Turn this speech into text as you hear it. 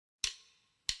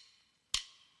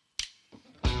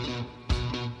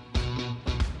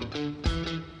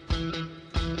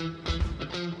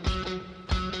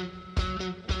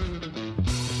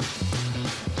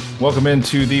Welcome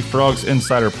into the Frogs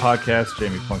Insider Podcast.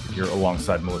 Jamie Plunkett here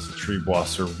alongside Melissa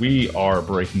Treebwasser. We are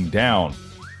breaking down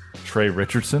Trey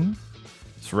Richardson.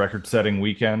 It's a record-setting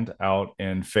weekend out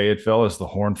in Fayetteville as the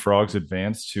Horned Frogs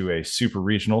advance to a super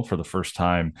regional for the first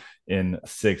time in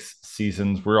 6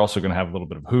 seasons. We're also going to have a little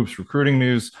bit of hoops recruiting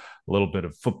news, a little bit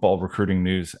of football recruiting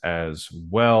news as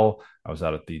well. I was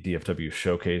out at the DFW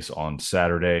showcase on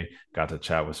Saturday, got to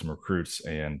chat with some recruits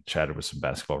and chatted with some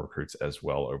basketball recruits as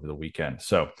well over the weekend.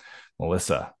 So,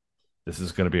 Melissa, this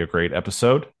is going to be a great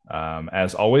episode.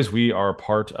 As always, we are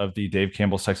part of the Dave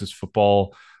Campbell's Texas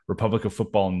Football Republic of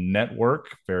Football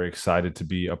Network. Very excited to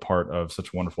be a part of such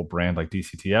a wonderful brand like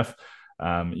DCTF.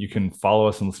 You can follow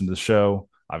us and listen to the show.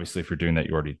 Obviously, if you're doing that,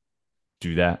 you already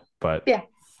do that. But Yeah,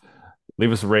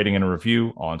 leave us a rating and a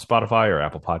review on Spotify or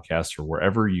Apple Podcasts or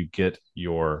wherever you get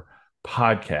your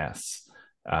podcasts.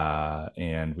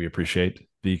 And we appreciate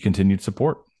the continued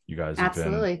support. You guys have been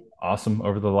absolutely. awesome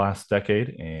over the last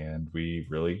decade, and we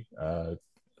really,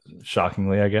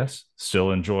 shockingly, I guess,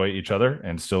 still enjoy each other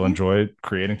and still Yeah, enjoy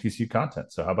creating TCU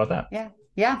content. So how about that? yeah,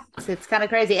 yeah. It's kind of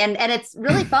crazy, and it's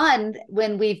really fun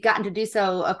when we've gotten to do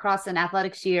so across an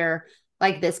athletics year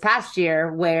like this past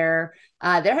year, where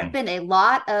there have been a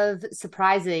lot of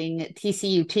surprising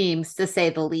TCU teams, to say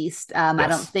the least. I don't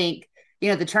Yes. think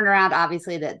the turnaround,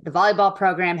 obviously, that the volleyball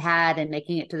program had and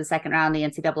making it to the second round of the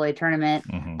NCAA tournament.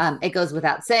 Mm-hmm. It goes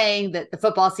without saying that the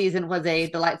football season was a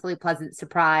delightfully pleasant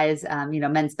surprise.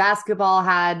 Men's basketball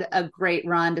had a great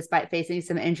run despite facing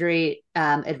some injury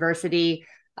adversity.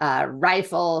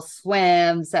 Rifle,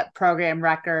 swim, set program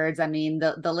records. I mean,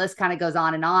 the list kind of goes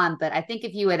on and on. But I think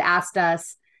if you had asked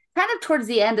us kind of towards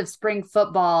the end of spring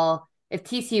football, if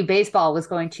TCU baseball was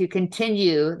going to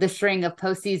continue the string of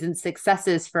postseason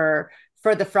successes for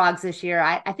the Frogs this year,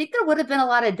 I think there would have been a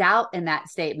lot of doubt in that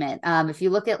statement. If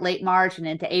you look at late March and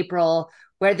into April,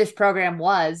 where this program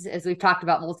was, as we've talked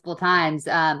about multiple times,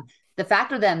 the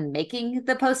fact of them making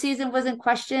the postseason was in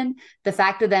question. The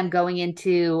fact of them going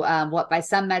into what by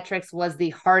some metrics was the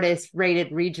hardest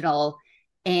rated regional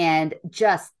and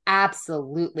just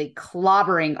absolutely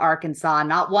clobbering Arkansas,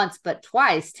 not once, but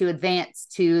twice to advance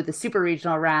to the super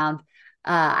regional round.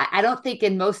 I don't think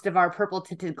in most of our purple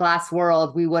tinted glass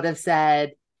world, we would have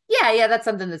said, yeah, that's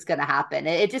something that's going to happen.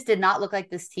 It just did not look like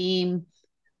this team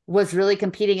was really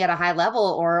competing at a high level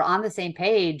or on the same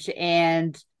page.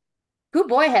 And good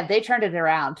boy, have they turned it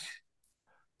around.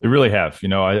 They really have.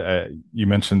 You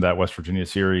mentioned that West Virginia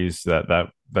series.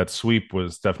 That sweep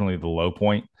was definitely the low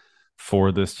point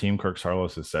for this team. Kirk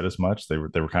Saarloos has said as much. They were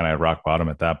kind of at rock bottom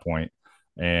at that point,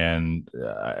 and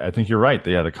I think you're right.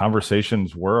 Yeah, the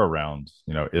conversations were around.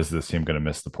 Is this team going to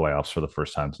miss the playoffs for the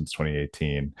first time since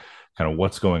 2018? Kind of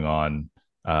what's going on?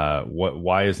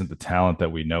 Why isn't the talent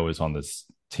that we know is on this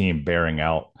team bearing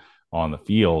out on the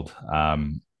field?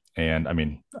 And I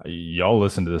mean, y'all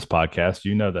listen to this podcast.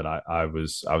 You know that I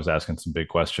was asking some big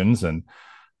questions, and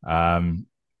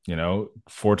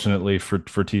fortunately for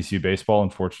TCU baseball,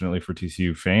 and fortunately for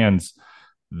TCU fans,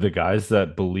 the guys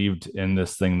that believed in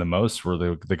this thing the most were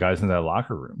the guys in that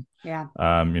locker room. Yeah.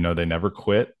 They never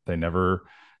quit. They never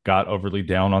got overly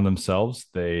down on themselves.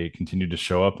 They continued to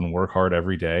show up and work hard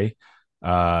every day.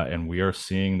 And we are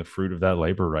seeing the fruit of that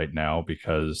labor right now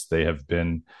because they have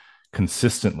been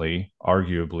consistently,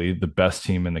 arguably, the best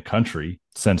team in the country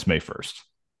since May 1st.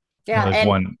 Yeah. They've And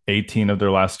won 18 of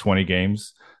their last 20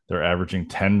 games. They're averaging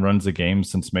 10 runs a game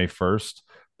since May 1st.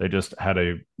 They just had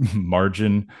a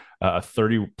margin, a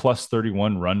 30 plus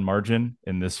 31 run margin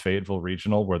in this Fayetteville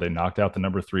regional where they knocked out the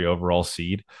number 3 overall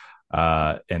seed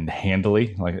and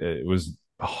handily. Like it was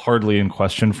hardly in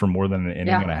question for more than an inning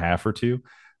yeah, and a half or two.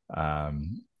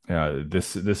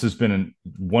 This has been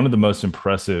one of the most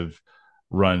impressive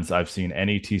runs I've seen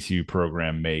any TCU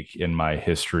program make in my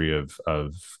history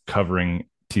of covering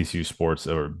TCU sports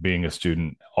or being a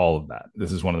student, all of that.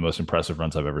 This is one of the most impressive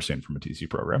runs I've ever seen from a TCU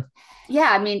program.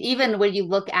 yeah. I mean, even when you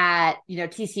look at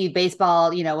TCU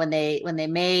baseball, when they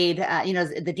made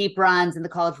the deep runs in the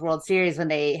College World Series, when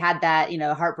they had that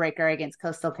heartbreaker against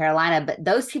Coastal Carolina, but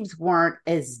those teams weren't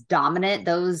as dominant.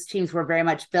 Those teams were very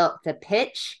much built to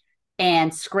pitch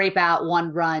and scrape out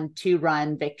 1 run, 2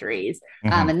 run victories.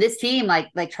 Mm-hmm. And this team, like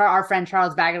our friend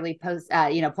Charles Baggerly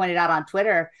pointed out on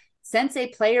Twitter, since a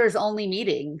players only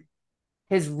meeting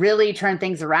has really turned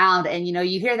things around. And,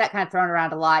 you hear that kind of thrown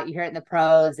around a lot. You hear it in the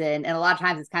pros and a lot of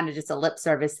times it's kind of just a lip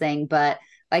service thing. But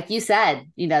like you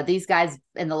said, these guys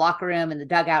in the locker room and the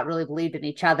dugout really believed in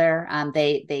each other.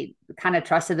 They kind of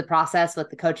trusted the process with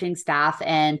the coaching staff,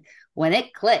 and when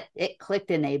it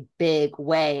clicked in a big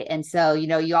way. And so,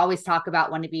 you always talk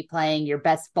about wanting to be playing your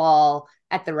best ball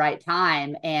at the right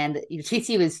time, and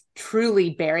TCU is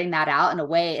truly bearing that out in a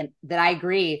way, and that I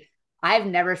agree. I've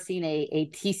never seen a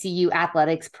TCU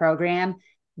athletics program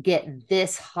get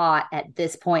this hot at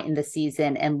this point in the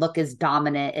season and look as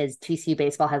dominant as TCU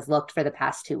baseball has looked for the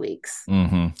past 2 weeks.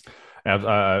 Mm-hmm.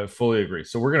 I fully agree.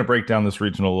 So we're going to break down this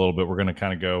regional a little bit. We're going to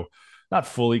kind of go not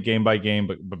fully game by game,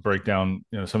 but break down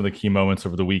some of the key moments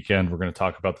over the weekend. We're going to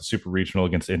talk about the super regional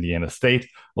against Indiana State,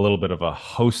 a little bit of a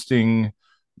hosting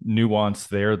nuance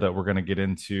there that we're going to get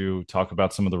into. Talk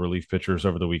about some of the relief pitchers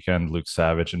over the weekend, Luke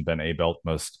Savage and Ben Abelt,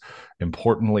 most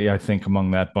importantly, I think,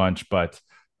 among that bunch. But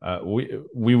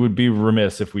we would be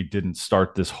remiss if we didn't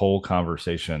start this whole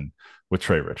conversation with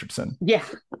Trey Richardson. Yeah.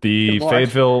 The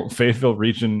Fayetteville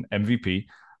region MVP.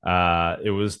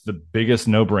 It was the biggest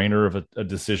no-brainer of a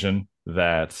decision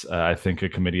that I think a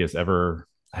committee has ever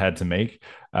had to make.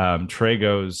 Trey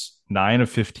goes 9 of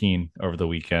 15 over the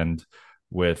weekend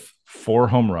with 4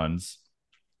 home runs,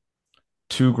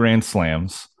 2 grand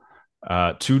slams,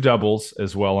 2 doubles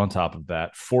as well on top of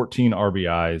that, 14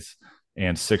 RBIs,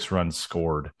 and 6 runs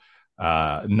scored.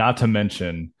 Not to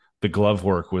mention the glove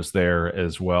work was there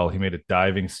as well. He made a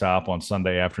diving stop on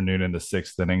Sunday afternoon in the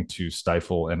 6th inning to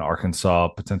stifle an Arkansas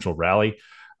potential rally.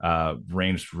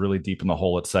 Ranged really deep in the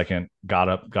hole at second, got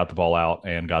up, got the ball out,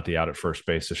 and got the out at first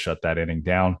base to shut that inning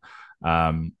down.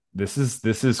 This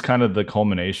is kind of the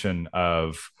culmination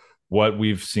of what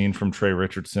we've seen from Trey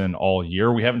Richardson all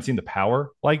year. We haven't seen the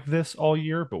power like this all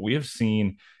year, but we have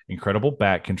seen incredible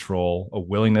bat control, a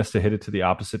willingness to hit it to the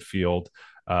opposite field,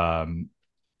 a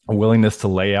willingness to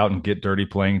lay out and get dirty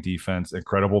playing defense,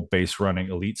 incredible base running,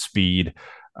 elite speed.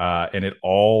 And it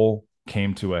all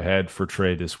came to a head for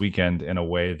Trey this weekend in a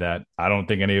way that I don't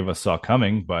think any of us saw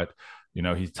coming. But,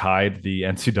 he tied the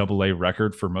NCAA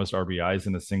record for most RBIs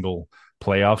in a single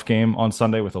playoff game on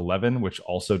Sunday with 11, which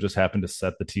also just happened to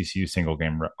set the TCU single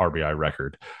game RBI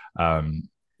record.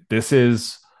 This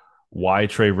is why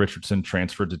Trey Richardson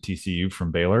transferred to TCU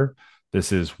from Baylor.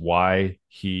 This is why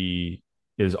he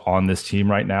is on this team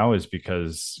right now, is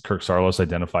because Kirk Saarloos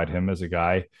identified him as a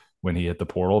guy when he hit the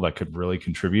portal that could really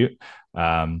contribute.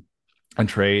 And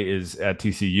Trey is at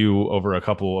TCU over a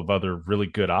couple of other really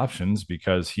good options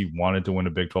because he wanted to win a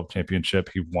Big 12 championship.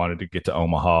 He wanted to get to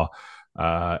Omaha.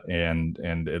 And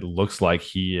it looks like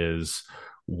he is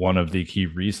one of the key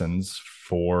reasons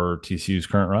for TCU's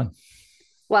current run.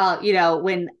 Well,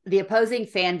 when the opposing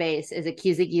fan base is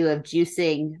accusing you of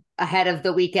juicing ahead of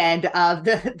the weekend of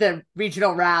the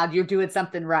regional round, you're doing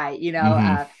something right.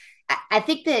 Mm-hmm. I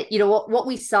think that, what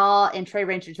we saw in Trey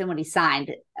Richardson when he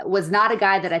signed was not a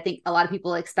guy that I think a lot of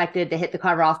people expected to hit the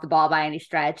cover off the ball by any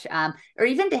stretch, or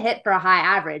even to hit for a high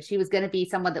average. He was going to be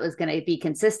someone that was going to be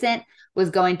consistent, was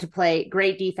going to play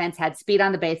great defense, had speed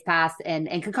on the base pass, and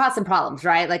could cause some problems,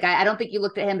 right? Like, I don't think you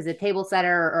looked at him as a table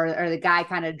setter or the guy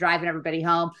kind of driving everybody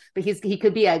home, but he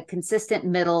could be a consistent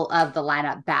middle of the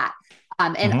lineup bat.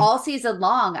 And all season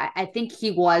long, I think he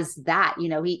was that.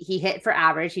 He hit for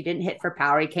average. He didn't hit for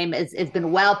power. It's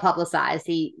been well publicized.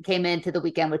 He came into the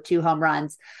weekend with 2 home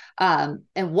runs. And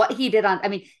what he did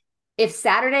if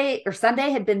Saturday or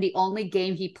Sunday had been the only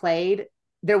game he played,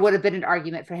 there would have been an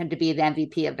argument for him to be the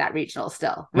MVP of that regional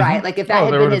still, right? Mm-hmm. Like if that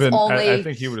had been his only, I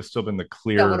think he would have still been the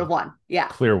clear, would have won. Yeah.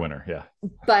 Clear winner. Yeah.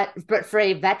 But for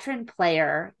a veteran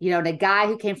player, and a guy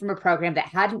who came from a program that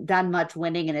hadn't done much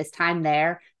winning in his time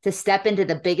there, to step into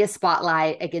the biggest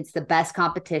spotlight against the best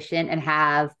competition and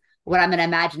have what I'm going to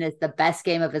imagine is the best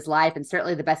game of his life, and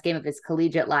certainly the best game of his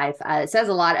collegiate life, it says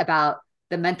a lot about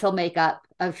the mental makeup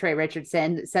of Trey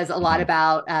Richardson. It says a lot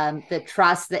about the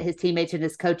trust that his teammates and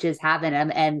his coaches have in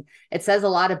him. And it says a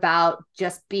lot about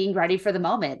just being ready for the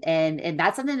moment. And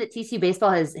that's something that TCU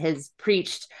baseball has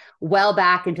preached well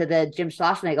back into the Jim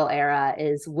Schlossnagle era,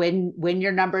 is when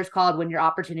your number is called, when your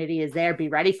opportunity is there, be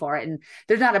ready for it. And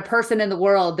there's not a person in the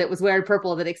world that was wearing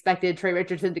purple that expected Trey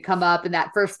Richardson to come up in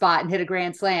that first spot and hit a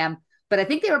grand slam. But I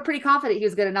think they were pretty confident he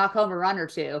was going to knock home a run or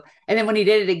two. And then when he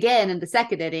did it again in the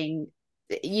second inning,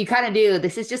 you kind of do.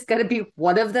 This is just going to be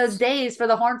one of those days for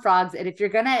the Horned Frogs. And if you're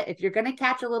gonna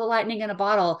catch a little lightning in a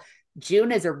bottle,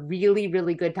 June is a really,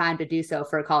 really good time to do so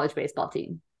for a college baseball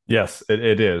team. Yes,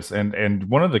 it is. And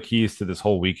one of the keys to this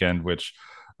whole weekend, which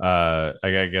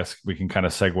I guess we can kind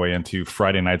of segue into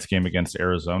Friday night's game against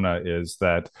Arizona, is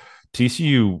that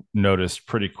TCU noticed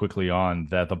pretty quickly on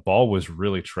that the ball was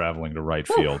really traveling to right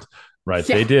field. right?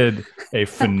 Yeah. They did a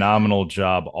phenomenal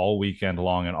job all weekend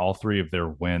long and all three of their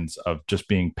wins of just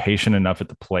being patient enough at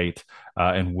the plate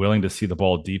and willing to see the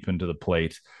ball deep into the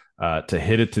plate to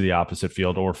hit it to the opposite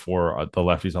field or for the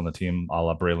lefties on the team, a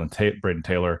la Braden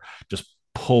Taylor, just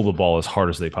pull the ball as hard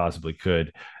as they possibly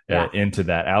could Yeah. into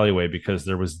that alleyway because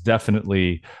there was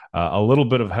definitely a little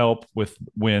bit of help with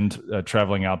wind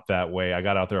traveling out that way. I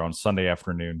got out there on Sunday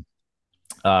afternoon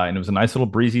and it was a nice little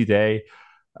breezy day.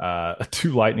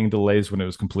 Two lightning delays when it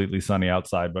was completely sunny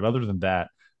outside, but other than that,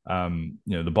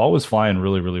 the ball was flying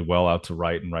really, really well out to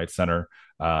right and right center.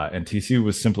 And TCU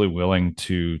was simply willing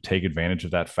to take advantage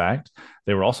of that fact.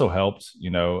 They were also helped,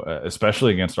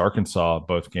 especially against Arkansas,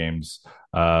 both games,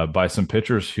 by some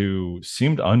pitchers who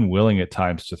seemed unwilling at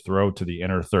times to throw to the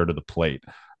inner third of the plate,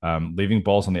 leaving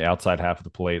balls on the outside half of the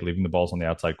plate, leaving the balls on the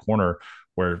outside corner,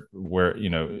 where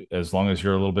as long as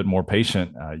you're a little bit more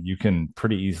patient, you can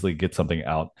pretty easily get something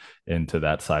out into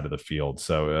that side of the field.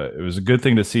 So it was a good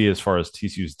thing to see as far as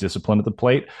TCU's discipline at the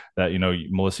plate. That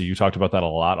Melissa, you talked about that a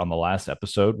lot on the last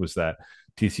episode. Was that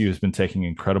TCU has been taking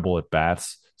incredible at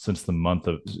bats since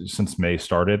May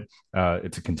started.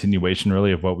 It's a continuation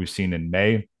really of what we've seen in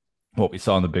May, what we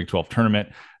saw in the Big 12 tournament.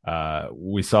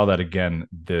 We saw that again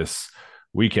this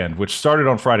weekend, which started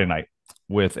on Friday night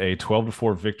with a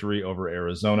 12-4 victory over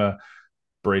Arizona.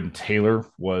 Braden Taylor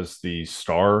was the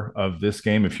star of this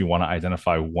game. If you want to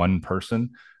identify one person,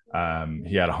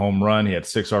 he had a home run. He had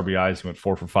 6 RBIs. He went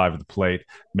 4 for 5 at the plate,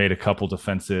 made a couple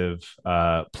defensive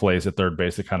plays at third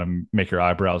base that kind of make your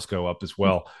eyebrows go up as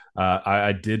well.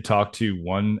 I did talk to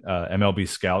one MLB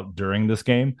scout during this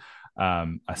game.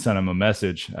 I sent him a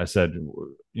message. I said,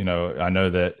 I know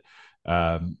that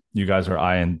you guys are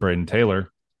eyeing Braden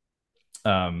Taylor.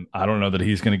 I don't know that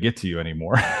he's going to get to you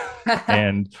anymore.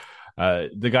 And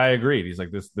the guy agreed. He's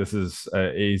like, this is,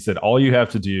 he said, all you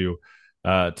have to do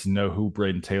to know who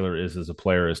Braden Taylor is as a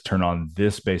player is turn on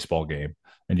this baseball game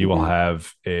and you will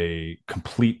have a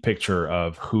complete picture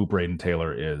of who Braden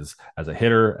Taylor is as a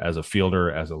hitter, as a fielder,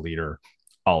 as a leader,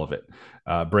 all of it.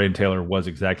 Braden Taylor was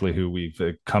exactly who we've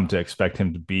come to expect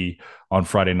him to be on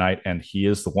Friday night. And he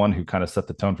is the one who kind of set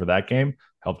the tone for that game,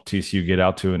 helped TCU get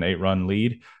out to an 8-run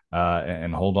lead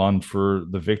and hold on for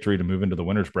the victory to move into the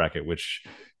winner's bracket, which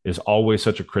is always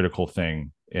such a critical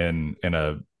thing in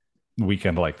a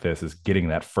weekend like this, is getting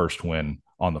that first win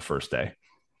on the first day.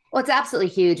 Well, it's absolutely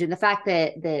huge. And the fact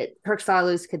that Kirk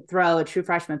Saarloos could throw a true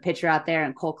freshman pitcher out there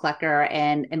and Cole Klecker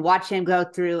and watch him go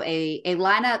through a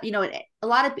lineup,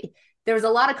 there was a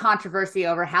lot of controversy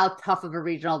over how tough of a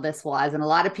regional this was. And a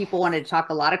lot of people wanted to talk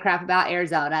a lot of crap about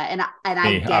Arizona. And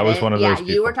I get I was it. one of those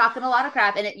people. You were talking a lot of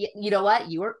crap. And you know what?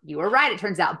 You were right, it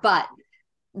turns out. But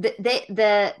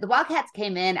the Wildcats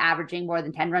came in averaging more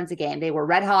than 10 runs a game. They were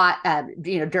red hot,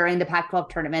 during the Pac-12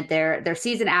 tournament. Their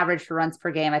season average for runs per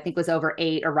game, I think, was over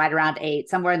 8 or right around 8,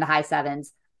 somewhere in the high 7s.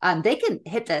 They can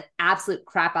hit the absolute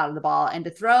crap out of the ball. And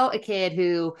to throw a kid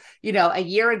who, a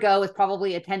year ago was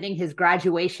probably attending his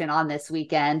graduation on this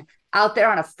weekend out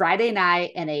there on a Friday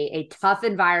night in a tough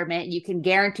environment, you can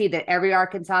guarantee that every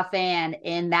Arkansas fan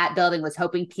in that building was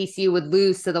hoping TCU would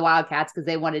lose to the Wildcats because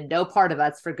they wanted no part of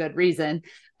us for good reason.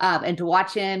 And to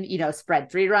watch him,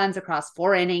 spread 3 runs across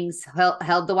 4 innings,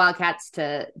 held the Wildcats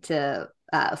to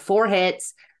 4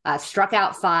 hits, struck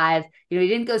out 5. He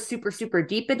didn't go super, super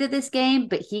deep into this game,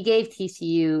 but he gave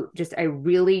TCU just a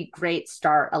really great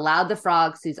start, allowed the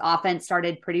Frogs, whose offense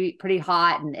started pretty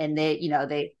hot, and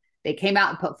they came out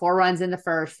and put 4 runs in the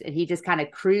first, and he just kind of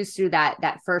cruised through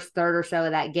that first third or so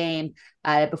of that game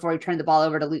before he turned the ball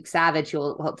over to Luke Savage,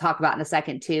 who we'll talk about in a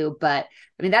second too. But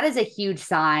I mean, that is a huge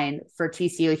sign for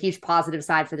TCU, a huge positive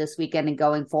sign for this weekend and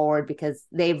going forward, because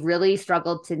they've really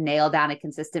struggled to nail down a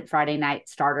consistent Friday night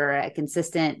starter, a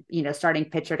consistent,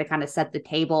 starting pitcher to kind of set the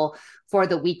table for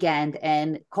the weekend.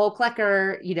 And Cole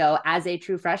Klecker, as a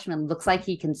true freshman, looks like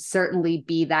he can certainly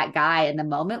be that guy. And the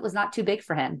moment was not too big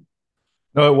for him.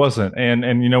 No, it wasn't. And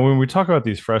when we talk about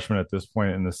these freshmen at this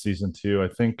point in the season too, I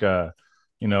think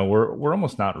we're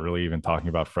almost not really even talking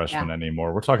about freshmen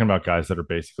anymore. We're talking about guys that are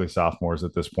basically sophomores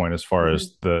at this point, as far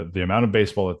as the amount of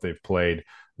baseball that they've played,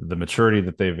 the maturity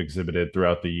that they've exhibited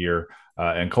throughout the year.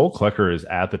 And Cole Klecker is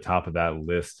at the top of that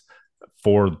list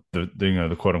for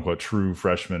the quote unquote true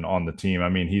freshman on the team. I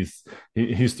mean,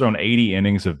 he's thrown 80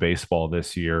 innings of baseball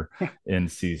this year in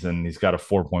season. He's got a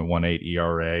 4.18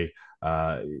 ERA.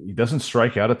 He doesn't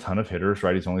strike out a ton of hitters,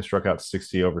 right? He's only struck out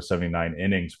 60 over 79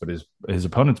 innings, but his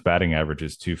opponent's batting average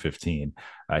is 215.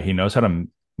 He knows how to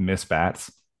miss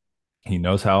bats. He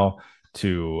knows how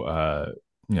to,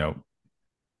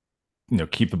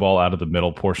 keep the ball out of the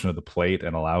middle portion of the plate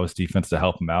and allow his defense to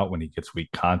help him out when he gets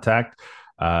weak contact.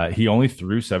 He only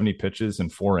threw 70 pitches in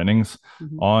 4 innings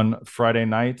Mhm. on Friday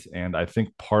night, and I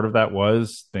think part of that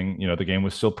was the game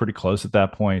was still pretty close at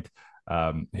that point.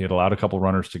 He had allowed a couple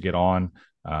runners to get on,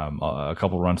 a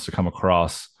couple runs to come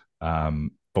across.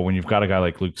 But when you've got a guy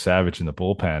like Luke Savage in the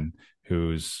bullpen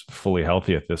who's fully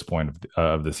healthy at this point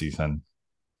of the season,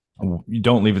 you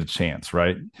don't leave it a chance,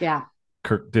 right? Yeah.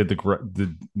 Kirk did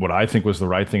what I think was the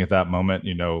right thing at that moment,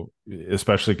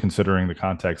 especially considering the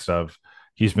context of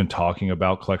he's been talking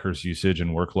about Klecker's usage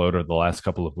and workload over the last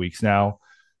couple of weeks now.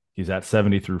 He's at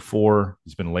 70 through 4.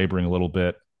 He's been laboring a little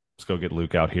bit. Let's go get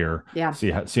Luke out here. Yeah.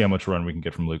 See how much run we can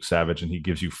get from Luke Savage, and he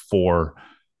gives you 4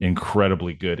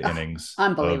 incredibly good innings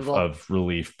Unbelievable. of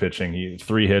relief pitching.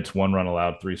 3 hits, 1 run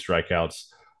allowed, 3 strikeouts,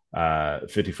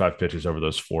 55 pitches over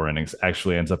those 4 innings.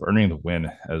 Actually ends up earning the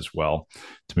win as well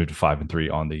to move to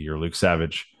 5-3 on the year. Luke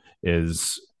Savage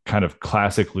is kind of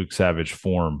classic Luke Savage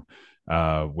form,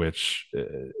 which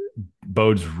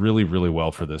bodes really, really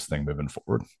well for this thing moving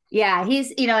forward. Yeah,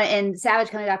 he's, and Savage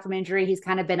coming back from injury, he's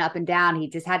kind of been up and down. He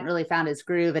just hadn't really found his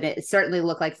groove. And it certainly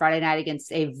looked like Friday night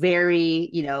against a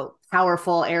very,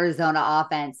 powerful Arizona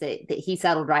offense that he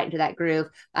settled right into that groove.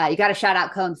 You got to shout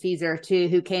out Cone Feezer, too,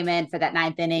 who came in for that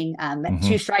 9th inning,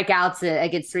 2 strikeouts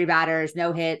against 3 batters,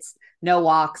 no hits, no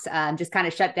walks, just kind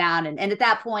of shut down. And at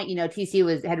that point,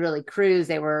 TCU had really cruised.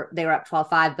 They were up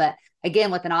 12-5. But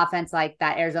again, with an offense like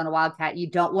that Arizona Wildcat, you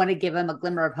don't want to give them a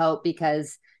glimmer of hope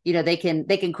because they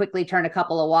can quickly turn a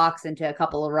couple of walks into a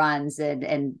couple of runs,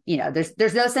 and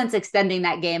there's no sense extending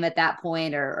that game at that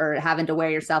point or having to wear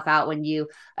yourself out when you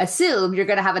assume you're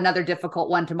going to have another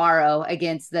difficult one tomorrow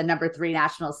against the number 3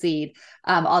 national seed.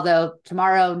 Although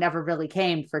tomorrow never really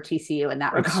came for TCU in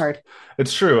that regard.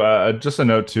 It's true. Just a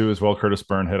note too, as well. Curtis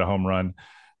Byrne hit a home run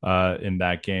in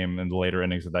that game, in the later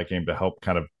innings of that game, to help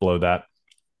kind of blow that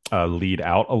lead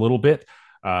out a little bit.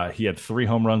 He had 3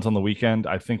 home runs on the weekend.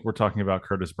 I think we're talking about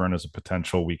Curtis Byrne as a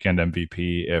potential weekend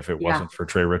MVP if it wasn't for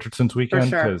Trey Richardson's weekend.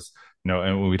 Because,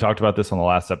 and when we talked about this on the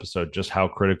last episode, just how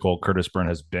critical Curtis Byrne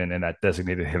has been in that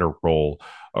designated hitter role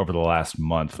over the last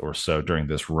month or so during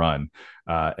this run.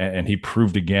 And he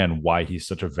proved again why he's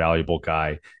such a valuable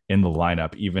guy in the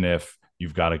lineup, even if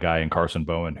you've got a guy in Carson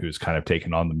Bowen who's kind of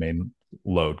taken on the main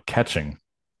load catching.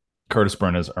 Curtis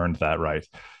Byrne has earned that right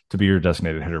to be your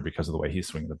designated hitter because of the way he's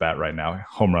swinging the bat right now.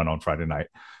 Home run on Friday night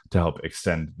to help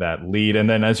extend that lead. And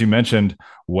then, as you mentioned,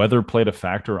 weather played a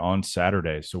factor on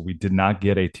Saturday. So we did not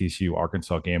get a TCU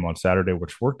Arkansas game on Saturday,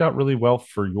 which worked out really well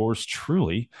for yours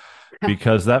truly,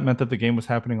 because that meant that the game was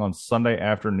happening on Sunday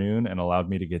afternoon and allowed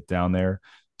me to get down there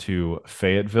to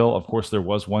Fayetteville. Of course, there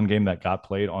was one game that got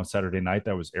played on Saturday night.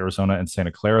 That was Arizona and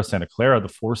Santa Clara. Santa Clara, the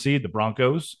 4 seed, the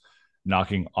Broncos,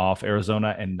 knocking off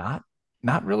Arizona, and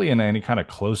not really in any kind of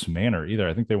close manner either.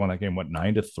 I think they won that game,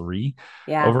 9-3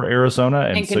 over Arizona.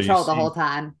 And control the whole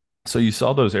time. So you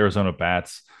saw those Arizona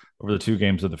bats over the 2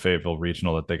 games of the Fayetteville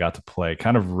Regional that they got to play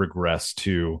kind of regress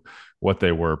to what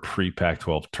they were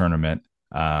pre-Pac-12 tournament.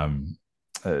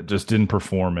 Just didn't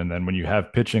perform. And then when you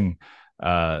have pitching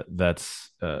that's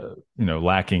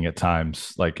lacking at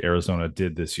times, like Arizona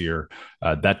did this year,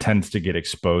 that tends to get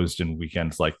exposed in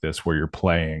weekends like this where you're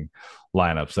playing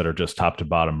lineups that are just top to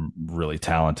bottom really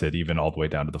talented, even all the way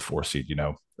down to the 4 seed.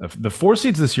 The 4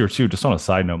 seeds this year too, just on a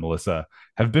side note, Melissa,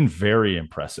 have been very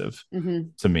impressive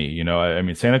to me. I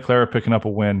mean, Santa Clara picking up a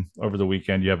win over the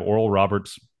weekend. You have Oral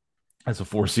Roberts as a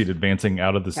 4 seed advancing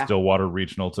out of the Stillwater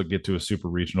Regional to get to a super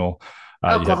regional.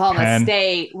 Oklahoma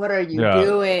State, what are you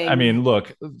doing? I mean,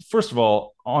 look, first of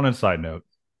all, on a side note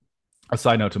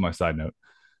to my side note,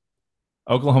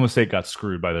 Oklahoma State got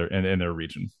screwed by in their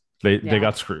region. They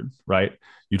got screwed, right?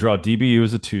 You draw DBU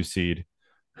as a 2 seed,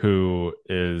 who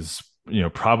is,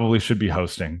 probably should be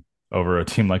hosting over a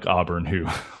team like Auburn, who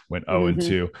went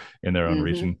 0-2 in their own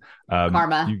region.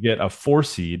 Karma. You get a 4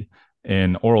 seed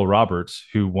in Oral Roberts,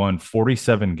 who won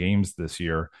 47 games this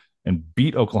year and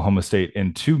beat Oklahoma State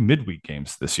in 2 midweek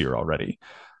games this year already.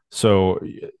 So,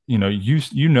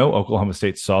 Oklahoma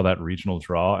State saw that regional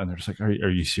draw and they're just like, are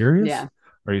you serious? Yeah.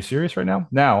 Are you serious right now?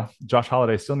 Now, Josh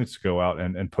Holliday still needs to go out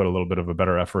and put a little bit of a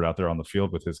better effort out there on the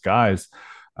field with his guys.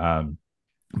 But,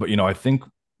 I think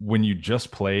when you just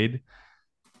played,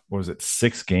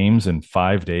 6 games in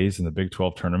 5 days in the Big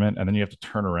 12 tournament, and then you have to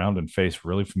turn around and face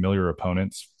really familiar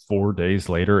opponents 4 days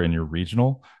later in your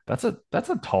regional, that's a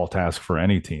tall task for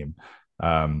any team.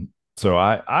 So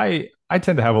I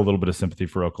tend to have a little bit of sympathy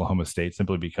for Oklahoma State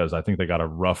simply because I think they got a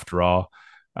rough draw.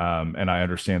 And I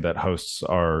understand that hosts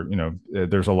are,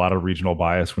 there's a lot of regional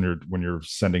bias when you're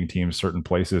sending teams certain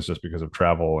places just because of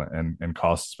travel and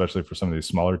costs, especially for some of these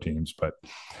smaller teams. But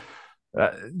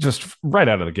just right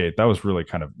out of the gate, that was really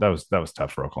that was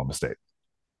tough for Oklahoma State.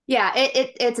 Yeah,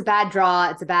 it's a bad draw.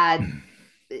 It's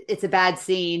a bad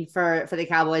scene for the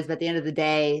Cowboys. But at the end of the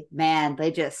day, man,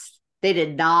 they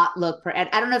did not look. And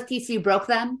I don't know if TCU broke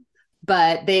them,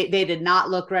 but they did not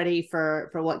look ready for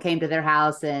what came to their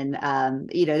house. And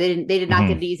they did not get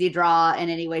Mhm. an easy draw in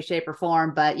any way, shape, or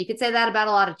form. But you could say that about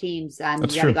a lot of teams. That's You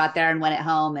got to true. go out there and win at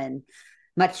home. And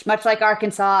much like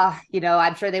Arkansas,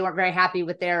 I'm sure they weren't very happy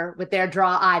with their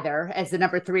draw either, as the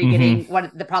number three Hmm. getting one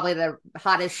of the probably the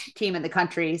hottest team in the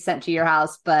country sent to your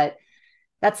house. But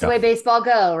that's the Yeah, way baseball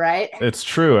go, right? it's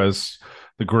true. As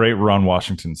the great Ron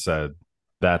Washington said,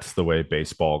 that's the way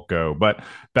baseball go. But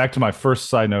back to my first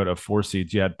side note of four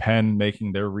seeds, you had Penn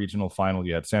making their regional final.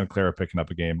 You had Santa Clara picking up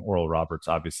a game. Oral Roberts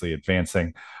obviously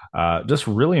advancing. Just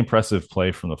really impressive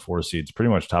play from the four seeds, pretty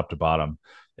much top to bottom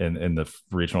in the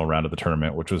regional round of the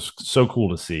tournament, which was so cool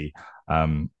to see.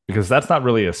 Because that's not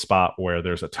really a spot where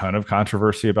there's a ton of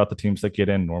controversy about the teams that get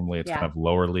in. Normally, it's kind Yeah. of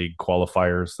lower league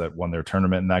qualifiers that won their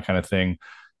tournament and that kind of thing.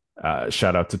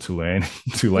 Shout out to Tulane,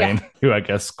 Yeah. Tulane, who I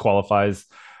guess qualifies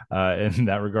in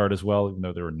that regard as well, even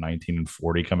though they were 19 and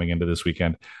 40 coming into this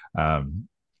weekend. Um,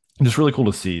 just really cool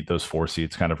to see those four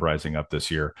seeds kind of rising up this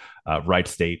year. Wright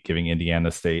State giving Indiana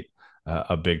State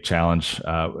a big challenge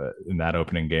in that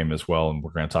opening game as well. And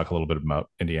we're going to talk a little bit about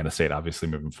Indiana State, obviously,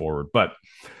 moving forward. But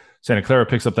Santa Clara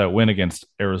picks up that win against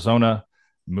Arizona,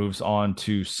 moves on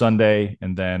to Sunday,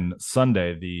 and then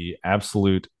Sunday, the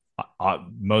absolute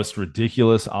most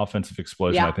ridiculous offensive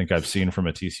explosion I Yeah. think I've seen from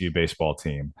a TCU baseball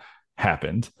team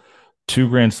happened. Two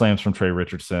grand slams from Trey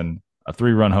Richardson, a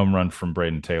 3-run home run from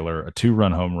Braden Taylor, a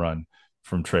 2-run home run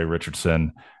from Trey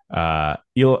Richardson.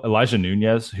 Elijah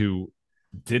Nunez, who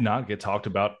did not get talked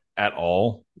about at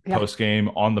all Yeah. post game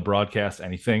on the broadcast,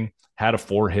 anything, had a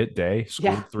 4-hit day, Yeah.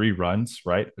 scored 3 runs,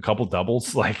 right? A couple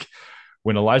doubles. Like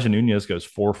when Elijah Nunez goes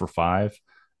 4 for 5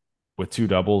 with 2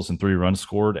 doubles and 3 runs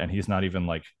scored, and he's not even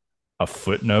like a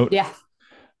footnote, Yeah.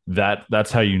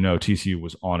 that's how you know TCU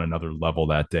was on another level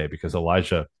that day, because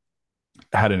Elijah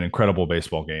had an incredible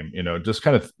baseball game. Just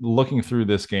kind of looking through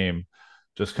this game,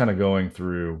 just kind of going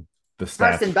through the stats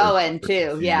Carson Bowen for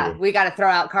too. Yeah, TCU. we got to throw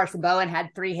out Carson Bowen had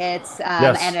 3 hits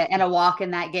and Yes. a walk in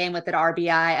that game with an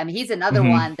RBI. I mean, he's another Mm-hmm.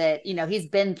 one that he's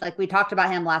been like we talked about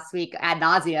him last week ad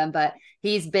nauseum, but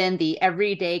he's been the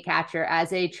everyday catcher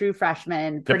as a true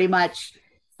freshman, pretty Yep. much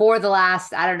for the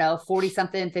last I don't know 40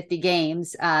 something 50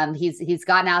 games. He's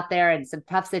gotten out there in some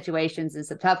tough situations and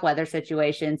some tough weather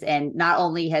situations, and not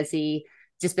only has he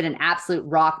just been an absolute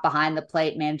rock behind the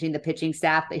plate, managing the pitching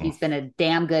staff, but he's been a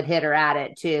damn good hitter at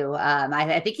it too.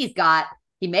 I think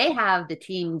he may have the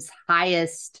team's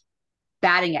highest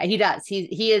batting. He does. He's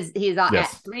at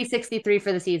Yes. 363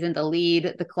 for the season to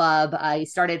lead the club. He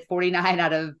started 49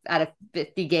 out of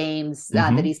 50 games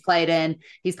that Mm-hmm. he's played in.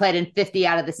 He's played in 50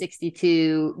 out of the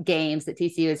 62 games that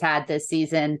TCU has had this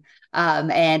season.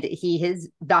 And he has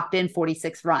knocked in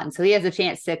 46 runs. So he has a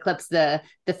chance to eclipse the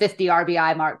 50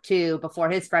 RBI mark too before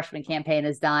his freshman campaign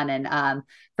is done. And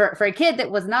for a kid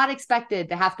that was not expected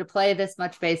to have to play this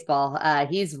much baseball,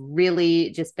 he's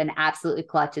really just been absolutely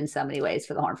clutch in so many ways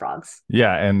for the Horned Frogs.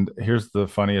 Yeah, and here's the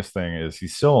funniest thing is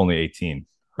he's still only 18,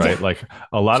 Yeah, right? Like child.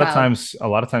 a lot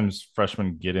of times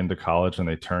freshmen get into college and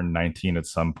they turn 19 at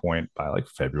some point by like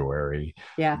February,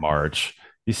 Yeah. March.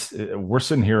 We're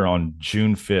sitting here on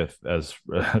June 5th as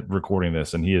recording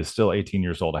this, and he is still 18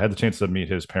 years old. I had the chance to meet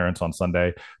his parents on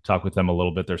Sunday, talk with them a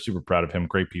little bit. They're super proud of him,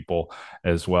 great people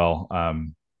as well.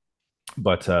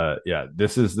 But yeah,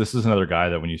 this is another guy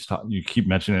that when you keep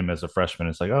mentioning him as a freshman,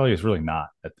 it's like, oh, he's really not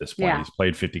at this point. Yeah. He's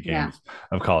played 50 Yeah. games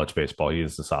of college baseball. He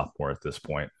is the sophomore at this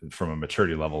point, from a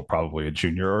maturity level, probably a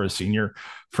junior or a senior,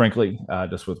 frankly,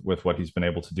 just with what he's been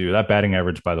able to do. That batting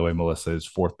average, by the way, Melissa, is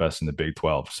fourth best in the Big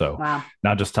 12. So Wow.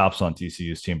 not just tops on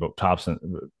TCU's team, but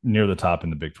near the top in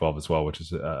the Big 12 as well, which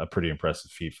is a pretty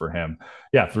impressive feat for him.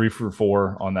 Yeah, 3 for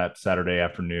 4 on that Saturday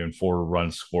afternoon, 4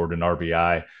 runs scored, an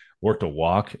RBI, worked a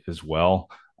walk as well.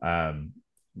 Um,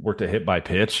 Worked a hit by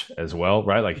pitch as well,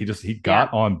 right? Like he Yeah.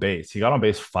 got on base. He got on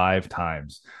base 5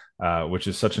 times, which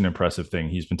is such an impressive thing.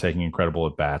 He's been taking incredible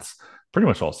at bats pretty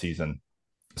much all season.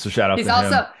 So shout out He's to him.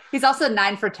 also he's also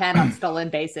 9 for 10 on stolen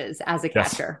bases as a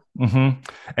Yes. catcher. Mm-hmm.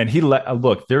 And he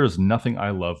look, there is nothing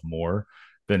I love more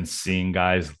than seeing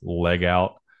guys leg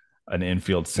out an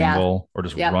infield Yeah. single or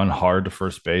just Yep. run hard to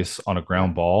first base on a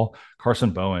ground Yep. ball.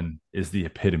 Carson Bowen is the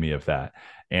epitome of that.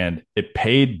 And it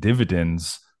paid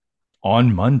dividends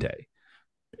on Monday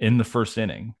in the first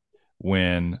inning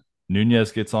when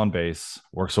Nunez gets on base,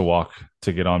 works a walk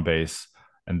to get on base,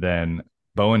 and then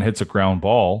Bowen hits a ground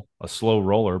ball, a slow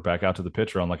roller back out to the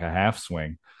pitcher on like a half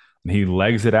swing. And he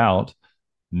legs it out.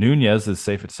 Nunez is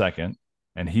safe at second,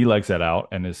 and he legs that out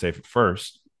and is safe at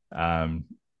first. Um,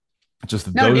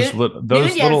 Just No, those little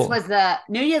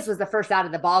Nunez was the first out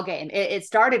of the ball game. It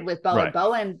started with Bowen. right.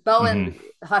 Bowen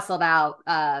Mm-hmm. hustled out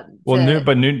Well,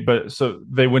 to but so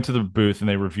they went to the booth and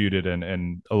they reviewed it,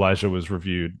 and Elijah was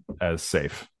reviewed as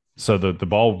safe. So the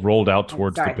ball rolled out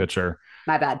towards the sorry, pitcher,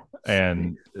 my bad.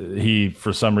 and he,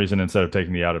 for some reason, instead of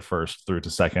taking the out at first, threw it to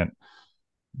second.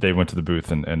 They went to the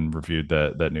booth and reviewed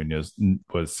that Nunez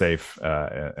was safe,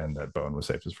 and that Bowen was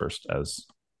safe as first as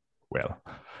well.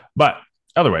 But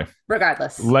other way,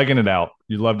 Regardless. legging it out,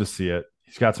 you'd love to see it.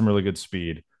 He's got some really good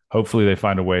speed. Hopefully, they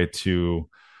find a way to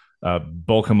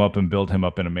bulk him up and build him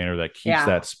up in a manner that keeps Yeah.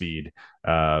 that speed.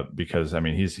 Because I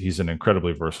mean, he's an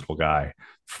incredibly versatile guy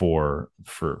for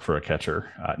a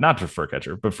catcher, not just for a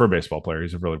catcher, but for a baseball player.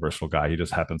 He's a really versatile guy. He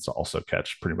just happens to also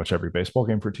catch pretty much every baseball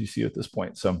game for TCU at this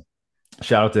point. So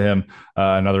shout out to him.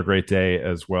 Another great day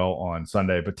as well on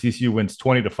Sunday. But TCU wins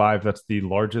 20-5. That's the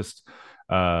largest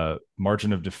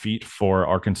margin of defeat for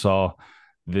Arkansas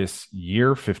this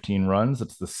year, 15 runs.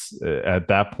 It's this at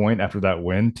that point after that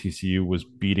win, TCU was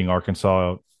beating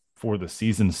Arkansas for the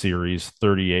season series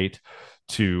 38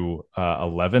 to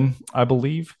 11, I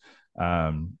believe.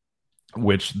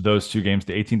 Which those two games,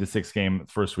 the 18-6 game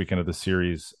first weekend of the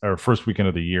series or first weekend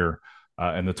of the year,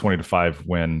 and the 20-5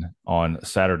 win on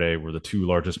Saturday were the two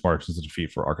largest margins of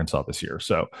defeat for Arkansas this year.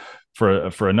 So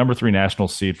for a number 3 national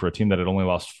seed, for a team that had only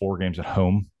lost 4 games at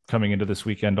home coming into this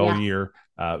weekend all Yeah. year,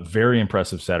 very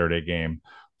impressive Saturday game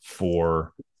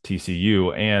for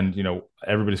TCU. And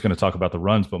everybody's going to talk about the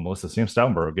runs, but Melissa, Sam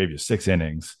Stoutenborough gave you 6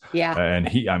 innings, Yeah. and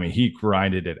he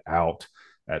grinded it out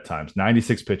at times.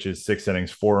 96 pitches, 6 innings,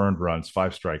 4 earned runs,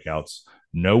 5 strikeouts,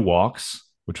 no walks,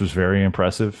 which was very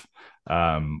impressive.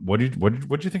 What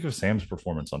did you think of Sam's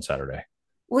performance on Saturday?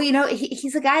 Well,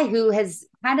 he's a guy who has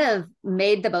kind of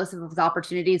made the most of his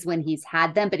opportunities when he's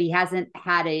had them, but he hasn't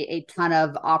had a ton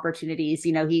of opportunities.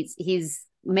 He's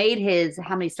made his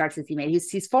how many starts has he made?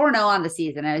 He's 4-0 on the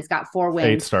season, and he's got 4 8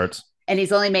 wins, starts. and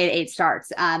he's only made 8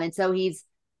 starts. And so he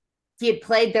had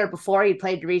played there before. He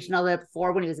played regional there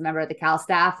before when he was a member of the Cal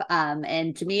staff.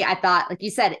 And to me, I thought, like you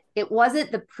said, it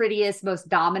wasn't the prettiest, most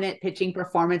dominant pitching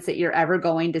performance that you're ever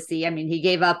going to see. I mean, he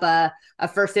gave up a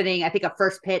first inning, I think a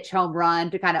first pitch home run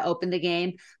to kind of open the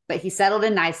game, but he settled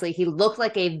in nicely. He looked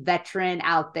like a veteran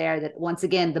out there that, once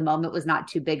again, the moment was not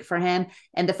too big for him.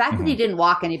 And the fact that he didn't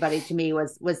walk anybody, to me,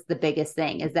 was the biggest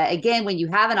thing. Is that, again, when you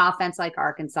have an offense like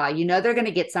Arkansas, they're going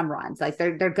to get some runs. Like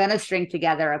they're going to string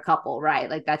together a couple, right?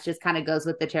 Like that's just kind of goes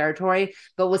with the territory.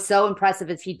 But what's so impressive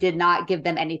is he did not give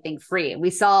them anything free. And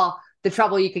we saw the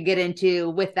trouble you could get into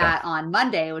with that on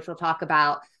Monday, which we'll talk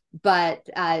about. But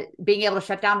being able to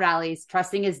shut down rallies,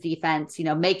 trusting his defense,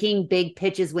 making big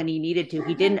pitches when he needed to.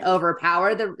 He didn't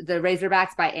overpower the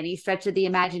Razorbacks by any stretch of the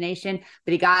imagination,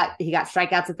 but he got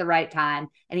strikeouts at the right time,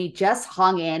 and he just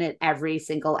hung in at every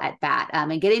single at bat.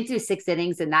 And getting through 6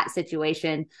 innings in that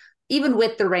situation, even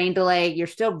with the rain delay, you're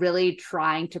still really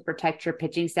trying to protect your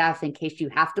pitching staff in case you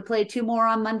have to play 2 more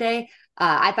on Monday.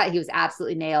 I thought he was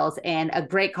absolutely nails, and a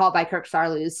great call by Kirk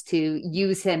Saarloos to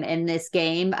use him in this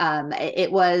game.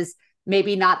 It was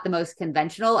maybe not the most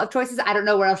conventional of choices. I don't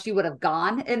know where else you would have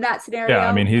gone in that scenario. Yeah,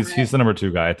 I mean he's the number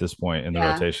 2 guy at this point in the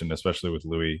Yeah. rotation, especially with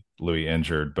Louis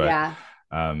injured. But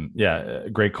Yeah.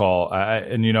 great call.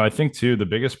 I think too the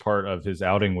biggest part of his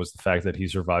outing was the fact that he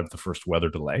survived the first weather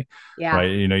delay. Yeah.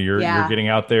 Right, you're Yeah. getting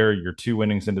out there. You're 2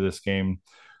 innings into this game.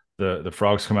 The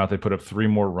Frogs come out. They put up 3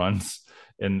 more runs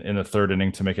in the 3rd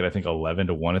inning to make it, I think,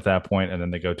 11-1 at that point, and then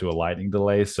they go to a lightning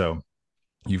delay. So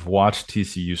you've watched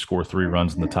TCU score 3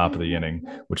 runs in the top of the inning,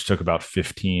 which took about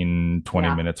 15,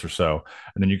 20 minutes or so.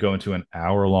 And then you go into an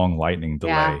hour-long lightning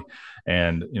delay. Yeah.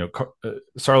 And,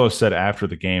 Sarlo said after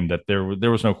the game that there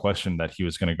was no question that he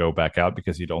was going to go back out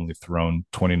because he'd only thrown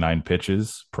 29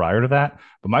 pitches prior to that.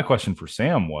 But my question for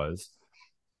Sam was,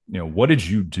 what did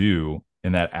you do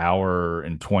in that hour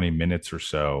and 20 minutes or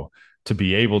so to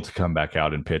be able to come back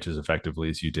out and pitch as effectively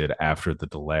as you did after the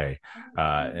delay?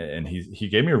 And he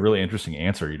gave me a really interesting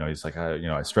answer. He's like,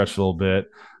 I stretched a little bit,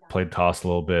 played toss a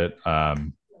little bit.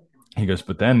 He goes,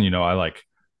 but then, I like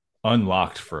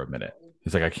unlocked for a minute.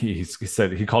 He's like, he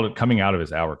said he called it coming out of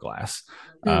his hourglass.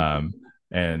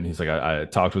 And he's like, I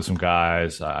talked with some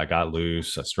guys, I got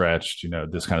loose, I stretched,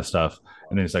 this kind of stuff.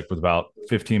 And then he's like, with about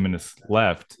 15 minutes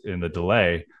left in the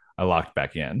delay, I locked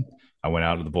back in. I went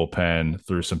out to the bullpen,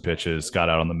 threw some pitches, got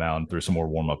out on the mound, threw some more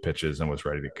warm-up pitches, and was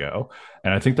ready to go.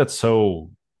 And I think that's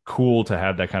so cool to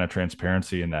have that kind of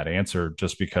transparency in that answer,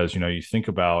 just because, you think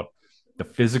about the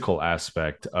physical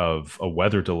aspect of a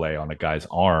weather delay on a guy's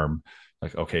arm.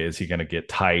 Like, okay, is he going to get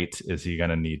tight? Is he going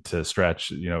to need to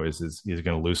stretch? Is he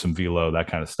going to lose some velo, that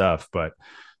kind of stuff. But,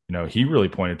 he really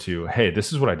pointed to, hey,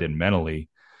 this is what I did mentally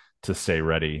to stay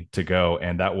ready to go.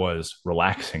 And that was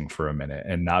relaxing for a minute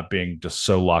and not being just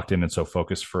so locked in and so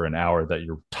focused for an hour that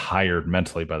you're tired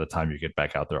mentally by the time you get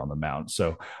back out there on the mound.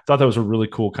 So I thought that was a really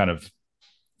cool kind of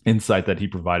insight that he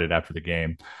provided after the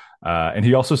game. And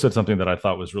he also said something that I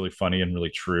thought was really funny and really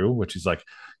true, which is like,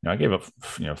 I gave up,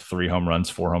 3 home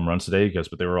runs, 4 home runs today. He goes,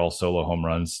 but they were all solo home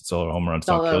runs. Solo home runs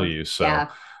don't kill Solo. you. So,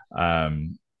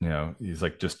 Yeah. he's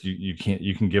like, just you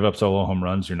can give up solo home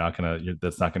runs.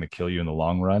 That's not gonna kill you in the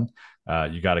long run.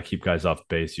 You got to keep guys off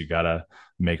base. You got to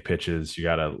make pitches. You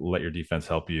got to let your defense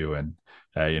help you. And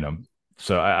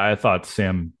so I thought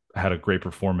Sam had a great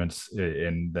performance,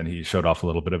 and then he showed off a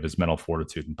little bit of his mental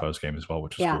fortitude in post game as well,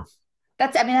 which was Yeah. cool.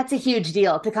 That's a huge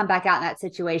deal to come back out in that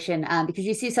situation, because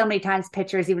you see so many times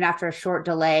pitchers, even after a short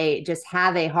delay, just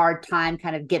have a hard time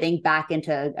kind of getting back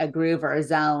into a groove or a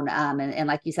zone. And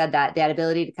like you said, that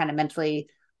ability to kind of mentally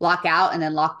lock out and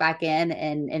then lock back in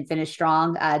and finish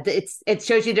strong. It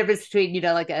shows you the difference between,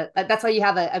 that's why you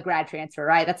have a grad transfer,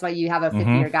 right? That's why you have a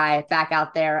 5th-year guy back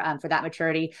out there for that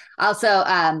maturity. I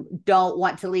also don't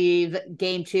want to leave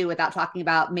game 2 without talking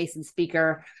about Mason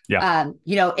Speaker. Yeah.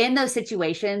 In those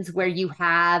situations where you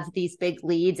have these big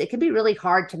leads, it can be really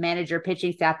hard to manage your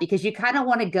pitching staff because you kind of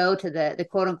want to go to the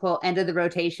quote unquote end of the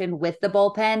rotation with the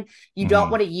bullpen. You don't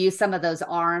want to use some of those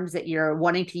arms that you're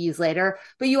wanting to use later,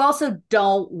 but you also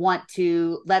don't want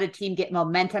to let a team get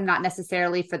momentum, not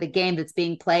necessarily for the game that's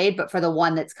being played, but for the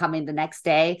one that's coming the next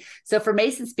day. So for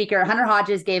Mason Speaker, Hunter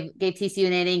Hodges gave TCU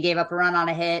an inning, gave up a run on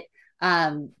a hit.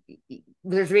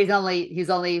 There's a reason he's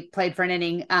only played for an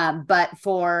inning, but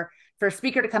for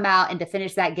Speaker to come out and to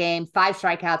finish that game, 5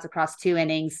 strikeouts across 2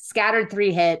 innings, scattered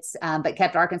 3 hits, but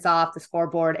kept Arkansas off the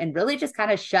scoreboard and really just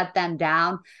kind of shut them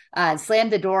down,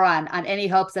 slammed the door on any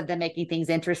hopes of them making things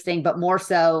interesting, but more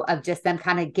so of just them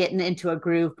kind of getting into a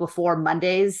groove before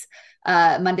Monday's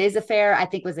affair, I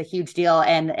think was a huge deal.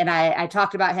 And I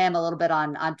talked about him a little bit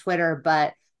on Twitter,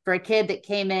 but for a kid that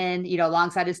came in,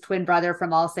 alongside his twin brother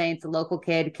from All Saints, a local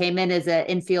kid, came in as an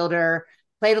infielder,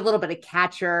 played a little bit of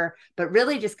catcher, but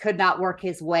really just could not work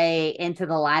his way into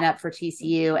the lineup for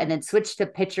TCU, and then switched to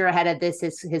pitcher ahead of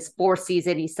his 4th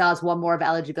season. He still has 1 more of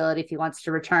eligibility if he wants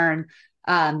to return,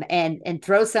 and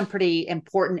throw some pretty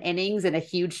important innings in a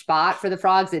huge spot for the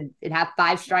Frogs and have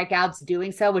 5 strikeouts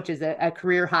doing so, which is a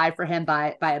career high for him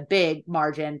by a big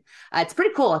margin. It's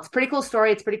pretty cool. It's a pretty cool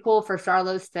story. It's pretty cool for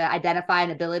Charlos to identify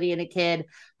an ability in a kid,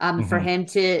 for him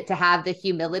to have the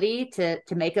humility to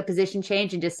make a position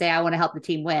change and just say, I want to help the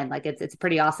team win. Like it's a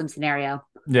pretty awesome scenario.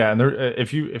 Yeah, and there,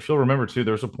 if you'll remember too,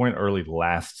 there was a point early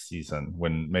last season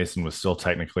when Mason was still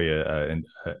technically an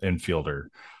infielder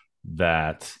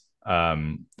that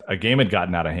a game had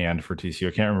gotten out of hand for TCU. I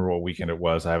can't remember what weekend it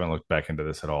was. I haven't looked back into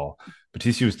this at all. But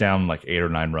TCU was down like 8 or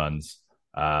 9 runs.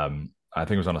 I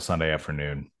think it was on a Sunday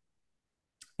afternoon,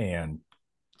 and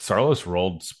Sarlos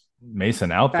rolled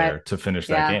Mason out there to finish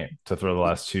that game, to throw the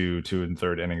last two and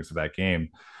third innings of that game.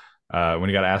 When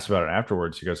he got asked about it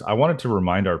afterwards, he goes, "I wanted to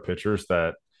remind our pitchers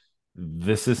that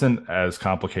this isn't as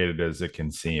complicated as it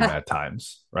can seem at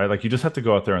times, right? Like you just have to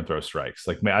go out there and throw strikes."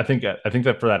 Like, man, I think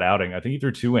that for that outing, I think he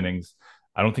threw 2 innings.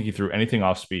 I don't think he threw anything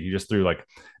off speed. He just threw like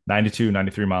 92,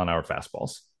 93 mile an hour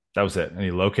fastballs. That was it. And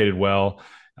he located well.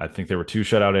 I think there were 2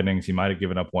 shutout innings. He might have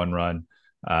given up 1 run.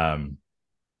 And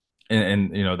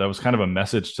that was kind of a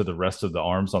message to the rest of the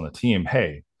arms on the team.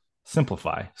 Hey,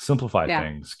 simplify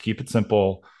things, keep it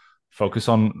simple, focus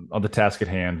on the task at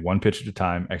hand, 1 pitch at a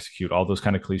time, execute, all those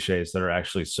kind of cliches that are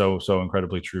actually so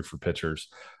incredibly true for pitchers.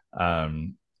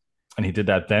 And he did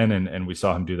that then, and we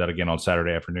saw him do that again on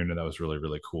Saturday afternoon, and that was really,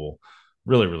 really cool.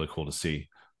 Really, really cool to see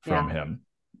from him.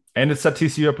 And it set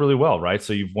TCU up really well, right?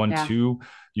 So you've won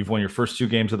your first 2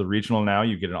 games of the regional. Now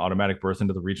you get an automatic berth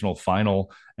into the regional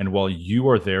final. And while you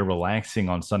are there relaxing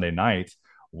on Sunday night,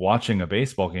 watching a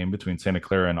baseball game between Santa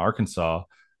Clara and Arkansas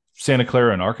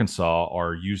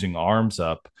are using arms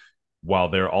up while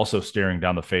they're also staring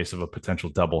down the face of a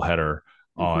potential doubleheader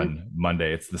on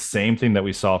Monday. It's the same thing that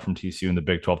we saw from TCU in the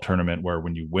Big 12 tournament, where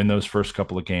when you win those first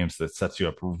couple of games, that sets you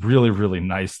up really, really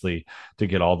nicely to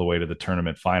get all the way to the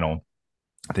tournament final.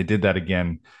 They did that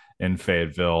again in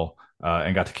Fayetteville,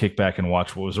 and got to kick back and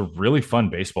watch what was a really fun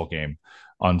baseball game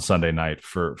on Sunday night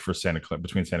for Santa Clara,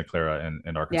 between Santa Clara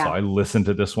and Arkansas. I listened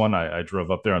to this one. I drove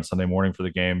up there on Sunday morning for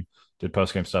the game, did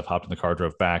post-game stuff, hopped in the car,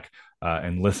 drove back,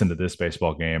 and listened to this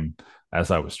baseball game as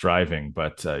I was driving.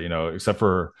 But, except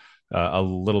for a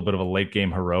little bit of a late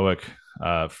game heroic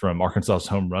from Arkansas's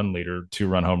home run leader,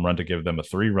 2-run home run to give them a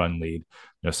 3-run lead.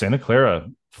 Santa Clara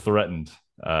threatened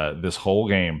this whole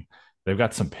game they've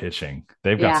got some pitching.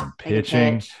 They've got Yeah, some they can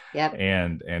pitching, pitch. Yep.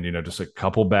 and just a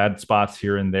couple bad spots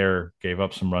here and there. Gave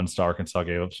up some runs to Arkansas.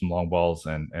 Gave up some long balls,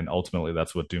 and ultimately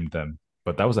that's what doomed them.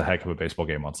 But that was a heck of a baseball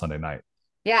game on Sunday night.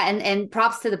 Yeah, and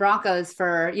props to the Broncos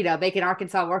for, making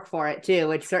Arkansas work for it too,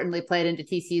 which certainly played into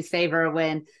TCU's favor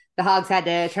when the Hogs had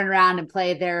to turn around and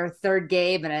play their third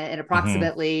game in Mm-hmm.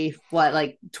 approximately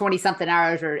like 20 something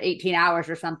hours or 18 hours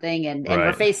or something. And we're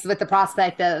Right. faced with the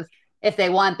prospect of, if they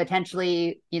won,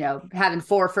 potentially, having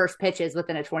four first pitches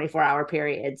within a 24-hour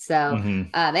period. So, Mm-hmm.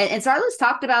 and Sarlis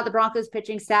talked about the Broncos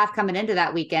pitching staff coming into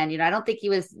that weekend. I don't think he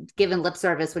was given lip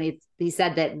service when he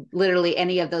said that literally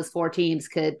any of those four teams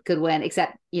could win,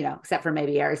 except for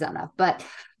maybe Arizona. But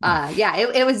yeah,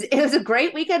 it was a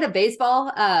great weekend of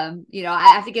baseball. I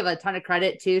have to give a ton of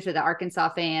credit too to the Arkansas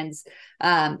fans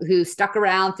who stuck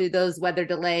around through those weather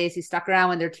delays, who stuck around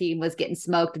when their team was getting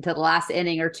smoked until the last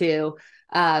inning or two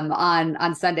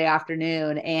on Sunday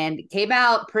afternoon, and came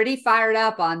out pretty fired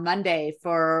up on Monday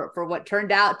for what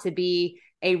turned out to be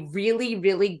a really,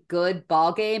 really good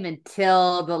ball game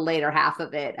until the later half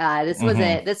of it.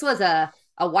 Mm-hmm. This was a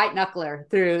white knuckler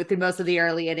through most of the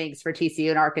early innings for TCU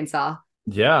and Arkansas.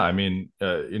 Yeah, I mean,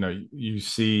 you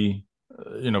see,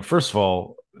 first of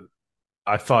all,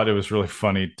 I thought it was really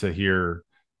funny to hear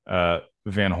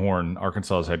Van Horn,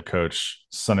 Arkansas's head coach,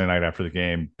 Sunday night after the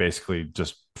game, basically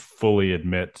just fully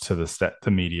admit to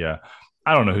the media,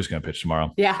 I don't know who's going to pitch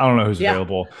tomorrow. Yeah, I don't know who's yeah.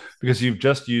 available because you've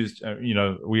just used,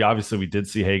 we did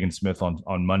see Hagen Smith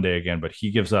on Monday again, but he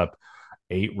gives up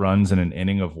 8 runs in an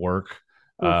inning of work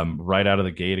Oof. right out of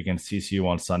the gate against TCU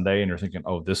on Sunday, and you're thinking,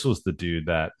 oh, this was the dude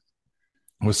that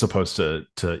was supposed to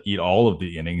eat all of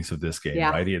the innings of this game, Yeah.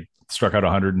 right? He had struck out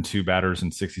 102 batters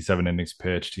in 67 innings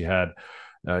pitched. He had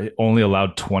only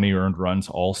allowed 20 earned runs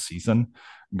all season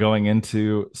going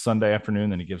into Sunday afternoon.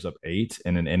 Then he gives up 8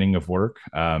 in an inning of work.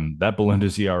 That ballooned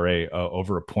his ERA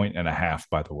over a point and a half,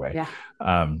 by the way. Yeah.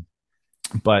 Um,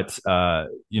 but so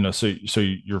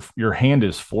your hand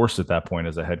is forced at that point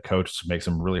as a head coach to make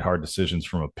some really hard decisions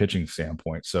from a pitching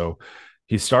standpoint. So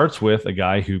he starts with a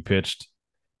guy who pitched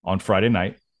on Friday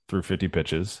night through 50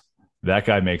 pitches. That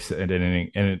guy makes an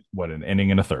inning an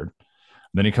inning and a third.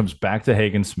 Then he comes back to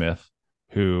Hagen Smith,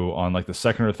 who on like the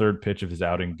second or third pitch of his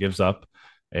outing gives up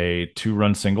a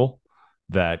 2-run single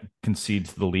that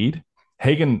concedes the lead.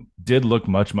 Hagen did look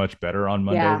much better on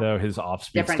Monday Yeah. though. His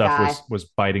off-speed Different stuff guy. was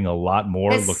biting a lot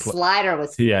more. His Looked like, slider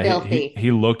was yeah, filthy.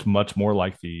 he looked much more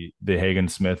like the Hagen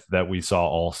Smith that we saw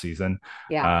all season.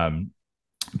 Yeah. Um,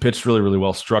 Pitched really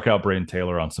well. Struck out Braden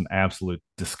Taylor on some absolute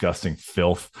disgusting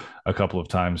filth a couple of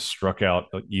times. Struck out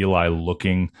Eli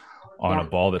looking on a Yeah.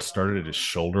 ball that started at his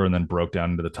shoulder and then broke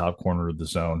down into the top corner of the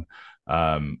zone.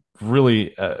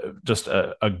 Really, just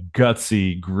a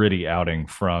gutsy, gritty outing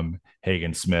from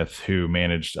Hagen Smith, who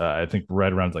managed, I think,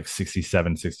 right around like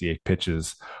 67, 68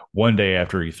 pitches one day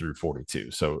after he threw 42.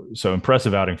 So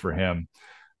impressive outing for him.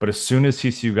 But as soon as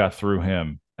TCU got through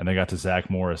him and they got to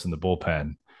Zach Morris in the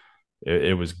bullpen,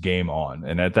 it was game on.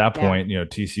 And at that Yeah. point,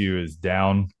 TCU is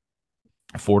down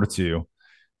 4-2.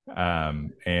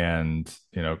 And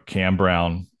Cam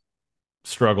Brown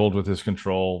struggled with his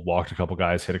control, walked a couple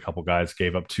guys, hit a couple guys,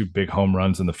 gave up 2 big home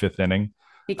runs in the 5th inning.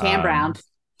 He Cam Brown. Um,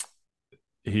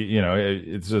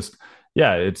 it's just,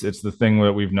 yeah, it's the thing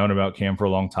that we've known about Cam for a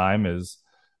long time is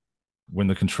when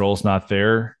the control's not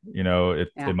there, Yeah.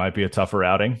 it might be a tougher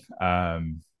outing.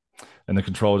 And the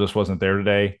control just wasn't there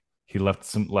today. He left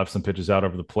some pitches out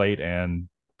over the plate, and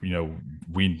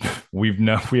we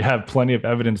we have plenty of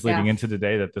evidence leading Yeah. into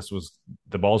today that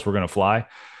the balls were going to fly,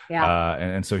 Yeah.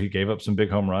 and so he gave up some big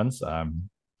home runs.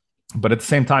 But at the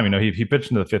same time, he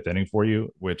pitched into the 5th inning for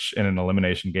you, which in an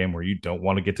elimination game where you don't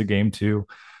want to get to game 2,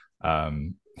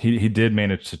 he did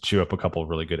manage to chew up a couple of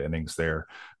really good innings there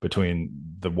between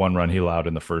the 1 run he allowed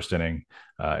in the 1st inning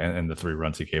and the 3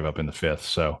 runs he gave up in the 5th.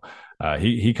 So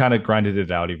he kind of grinded it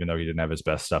out, even though he didn't have his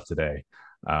best stuff today.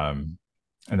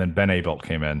 And then Ben Abelt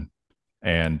came in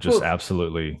and just Oof.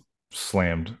 absolutely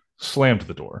slammed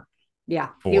the door Yeah.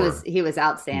 for He was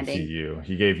outstanding. TCU.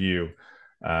 He gave you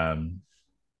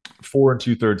 4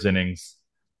 2/3 innings,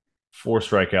 4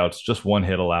 strikeouts, just 1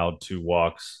 hit allowed, 2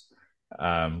 walks.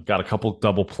 Got a couple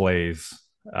double plays.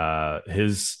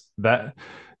 His that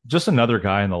just another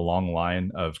guy in the long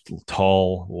line of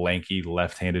tall, lanky,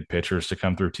 left-handed pitchers to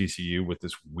come through TCU with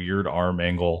this weird arm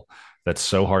angle that's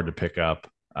so hard to pick up.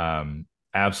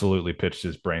 Absolutely pitched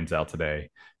his brains out today.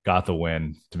 Got the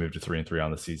win to move to 3-3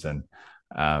 on the season.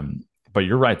 But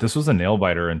you're right. This was a nail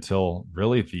biter until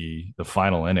really the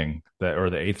final inning or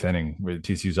the 8th inning where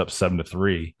TCU's up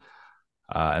 7-3.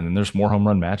 And then there's more home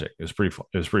run magic. It was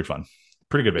pretty fun.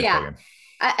 Pretty good baseball Yeah. game.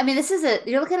 I mean,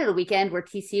 you're looking at a weekend where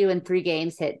TCU in 3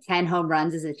 games hit 10 home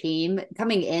runs as a team.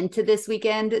 Coming into this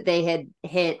weekend, they had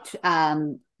hit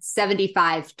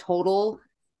 75 total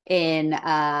in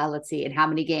let's see, in how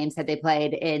many games had they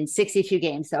played in 62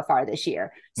 games so far this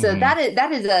year. So Mm-hmm.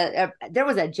 that is there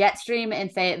was a jet stream in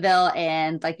Fayetteville,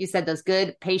 and like you said, those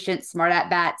good, patient, smart at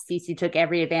bats, TCU took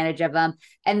every advantage of them.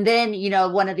 And then,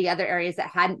 one of the other areas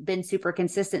that hadn't been super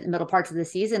consistent in the middle parts of the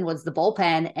season was the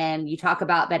bullpen. And you talk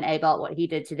about Ben Abelt, what he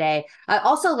did today.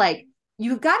 Also, like,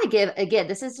 you've got to give, again,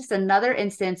 this is just another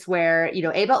instance where,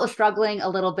 Abelt was struggling a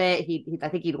little bit. I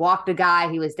think he'd walked a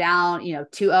guy. He was down,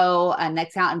 2-0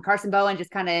 next out, and Carson Bowen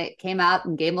just kind of came out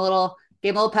and gave him a little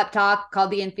pep talk, called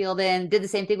the infield in, did the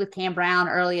same thing with Cam Brown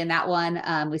early in that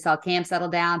one. We saw Cam settle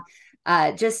down.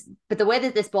 But the way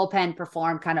that this bullpen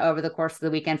performed kind of over the course of the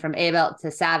weekend, from Abelt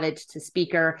to Savage to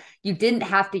Speaker, you didn't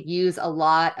have to use a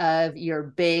lot of your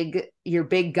big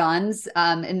guns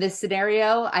in this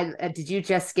scenario. Did you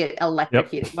just get Yep.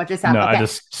 electrocuted? What just No, happened? I Okay.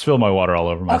 just spilled my water all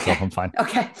over myself. Okay. I'm fine.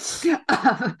 Okay.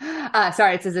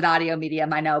 Sorry, it's as an audio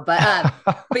medium, I know, but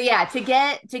yeah, to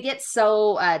get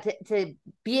so to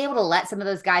be able to let some of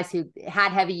those guys who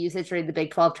had heavy usage during the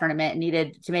Big 12 tournament and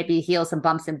needed to maybe heal some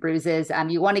bumps and bruises.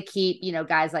 You want to keep,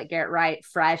 guys like Garrett Wright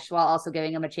fresh while also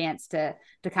giving them a chance to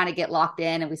kind of get locked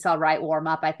in. And we saw Wright warm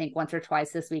up, I think, once or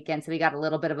twice this weekend. So we got a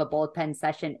little bit of a bullpen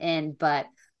session in, but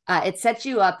it sets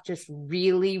you up just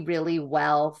really, really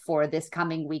well for this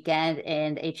coming weekend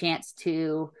and a chance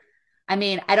to, I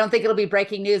mean, I don't think it'll be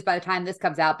breaking news by the time this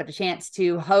comes out, but a chance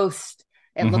to host,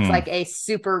 it looks Mm-hmm. like, a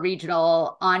super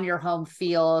regional on your home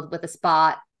field with a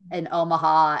spot in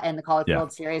Omaha and the College Yeah.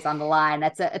 World Series on the line.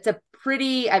 It's a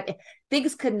pretty,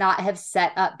 things could not have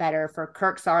set up better for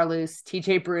Kirk Sarloos,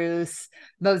 TJ Bruce,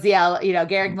 Mosiel,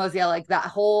 Garrick Mosiel, like that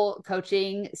whole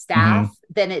coaching Mm-hmm. staff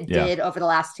than it Yeah. did over the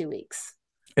last 2 weeks.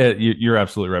 You're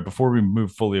absolutely right. Before we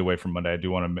move fully away from Monday, I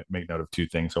do want to make note of two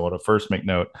things. I want to first make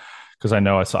note, because I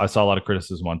know I saw a lot of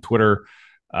criticism on Twitter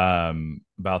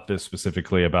about this,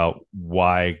 specifically about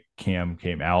why Cam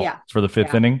came out Yeah. for the fifth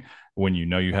Yeah. inning when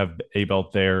you have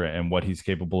Abelt there and what he's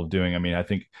capable of doing. I mean, I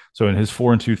think so. In his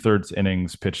 4 2/3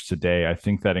 innings pitched today, I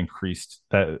think that increased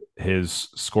that his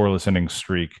scoreless inning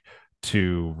streak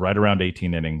to right around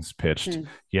 18 innings pitched.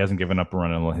 He hasn't given up a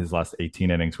run in his last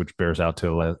 18 innings, which bears out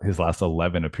to his last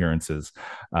 11 appearances,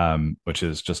 which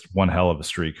is just one hell of a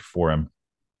streak for him.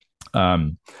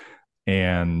 Um,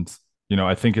 and,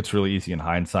 I think it's really easy in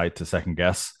hindsight to second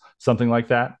guess something like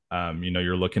that.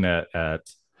 You're looking at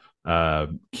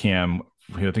Cam.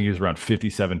 I think he was around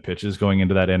 57 pitches going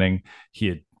into that inning. He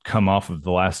had come off of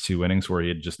the last 2 innings where he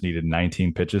had just needed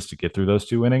 19 pitches to get through those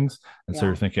 2 innings. And so Yeah.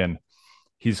 you're thinking,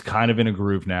 he's kind of in a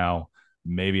groove now.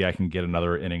 Maybe I can get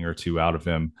another inning or two out of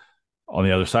him. On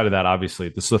the other side of that, obviously,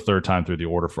 this is the third time through the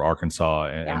order for Arkansas,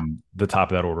 and, Yeah. and the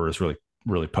top of that order is really,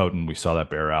 really potent. We saw that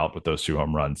bear out with those 2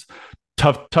 home runs.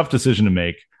 Tough decision to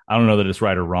make. I don't know that it's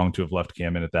right or wrong to have left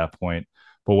Cam in at that point.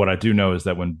 But what I do know is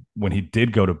that when he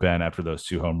did go to Ben after those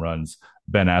 2 home runs,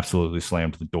 Ben absolutely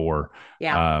slammed the door,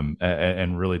 Yeah.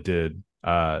 and really did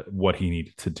what he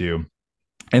needed to do.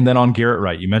 And then on Garrett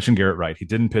Wright, you mentioned Garrett Wright. He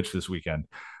didn't pitch this weekend.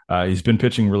 He's been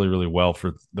pitching really, really well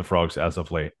for the Frogs as of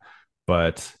late.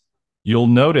 But you'll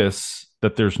notice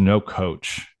that there's no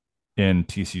coach in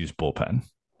TCU's bullpen,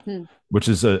 Hmm. which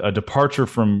is a departure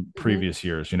from Mhm. previous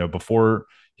years. Before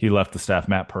he left the staff,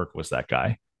 Matt Perk was that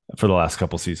guy for the last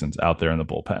couple seasons out there in the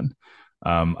bullpen.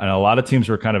 And a lot of teams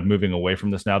are kind of moving away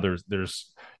from this now.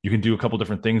 There's you can do a couple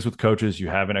different things with coaches. You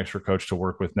have an extra coach to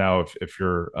work with now if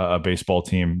you're a baseball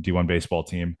team, D1 baseball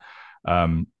team.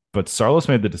 But Sarlos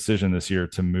made the decision this year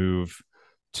to move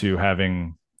to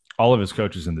having all of his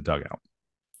coaches in the dugout,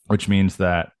 which means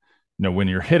that when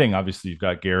you're hitting, obviously you've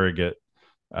got Gehrig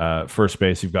at first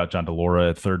base, you've got John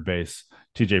DeLora at third base.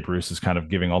 TJ Bruce is kind of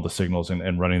giving all the signals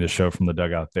and running the show from the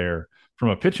dugout there. From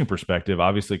a pitching perspective,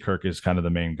 obviously Kirk is kind of the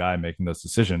main guy making those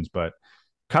decisions, but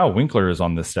Kyle Winkler is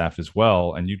on this staff as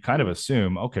well. And you'd kind of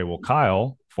assume, okay, well,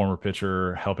 Kyle, former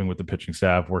pitcher, helping with the pitching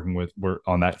staff, working with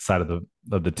on that side of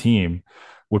the team,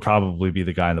 would probably be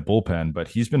the guy in the bullpen. But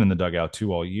he's been in the dugout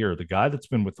too all year. The guy that's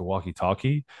been with the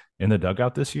walkie-talkie in the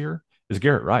dugout this year is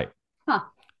Garrett Wright. Huh.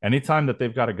 Anytime that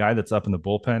they've got a guy that's up in the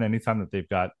bullpen, anytime that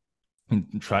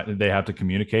they have to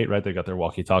communicate, right? They got their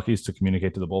walkie-talkies to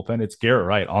communicate to the bullpen. It's Garrett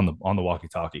Wright on the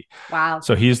walkie-talkie. Wow.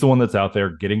 So he's the one that's out there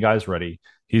getting guys ready.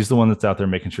 He's the one that's out there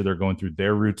making sure they're going through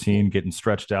their routine, getting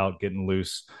stretched out, getting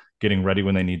loose, getting ready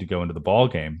when they need to go into the ball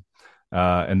game.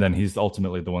 And then he's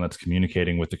ultimately the one that's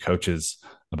communicating with the coaches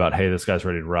about, hey, this guy's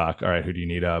ready to rock. All right, who do you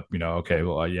need up? Okay,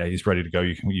 well, yeah, he's ready to go.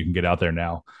 You can get out there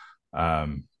now.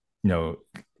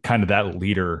 Kind of that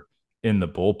leader in the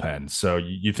bullpen. So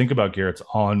you think about Garrett's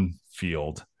on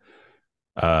field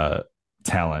uh,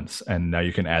 talents, and now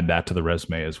you can add that to the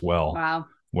resume as well, Wow.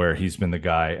 where he's been the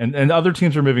guy. And other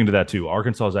teams are moving to that too.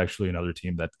 Arkansas is actually another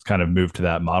team that's kind of moved to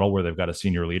that model where they've got a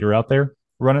senior leader out there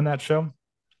running that show.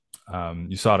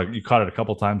 You caught it a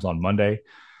couple times on Monday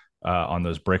on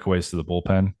those breakaways to the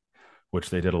bullpen, which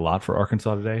they did a lot for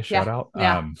Arkansas today. Shout Yeah. out.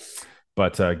 Yeah.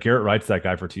 But Garrett Wright's that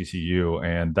guy for TCU,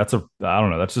 and I don't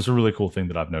know, that's just a really cool thing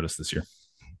that I've noticed this year.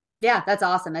 Yeah, that's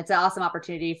awesome. It's an awesome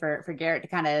opportunity for Garrett to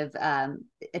kind of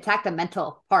attack the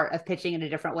mental part of pitching in a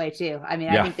different way too. I mean,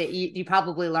 I Yeah. think that you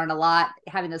probably learn a lot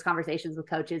having those conversations with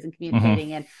coaches and Mm-hmm.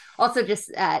 communicating, and also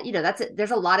just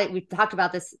there's a lot of, we've talked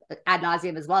about this ad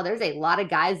nauseum as well. There's a lot of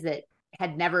guys that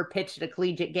had never pitched a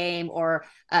collegiate game or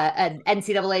an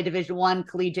NCAA Division I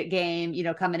collegiate game,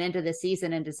 coming into this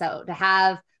season, and to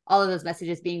have all of those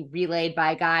messages being relayed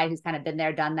by a guy who's kind of been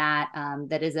there, done that,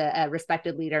 that is a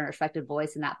respected leader and a respected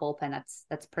voice in that bullpen.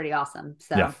 That's pretty awesome.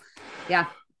 Yeah. So, yeah. And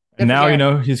Good for now,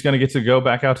 Garrett. he's going to get to go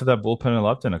back out to that bullpen in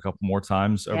Lupton a couple more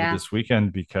times over Yeah. this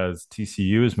weekend because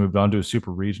TCU has moved on to a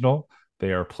super regional.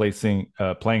 They are playing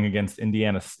against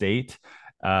Indiana State.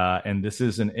 And this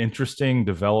is an interesting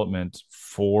development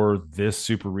for this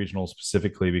super regional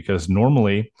specifically because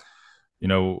normally, you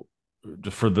know,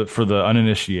 for the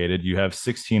uninitiated, you have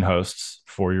 16 hosts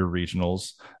for your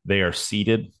regionals. They are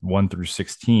seeded 1 through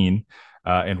 16,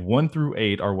 and 1 through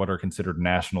 8 are what are considered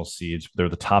national seeds. They're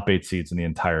the top 8 seeds in the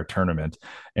entire tournament.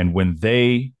 And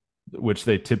which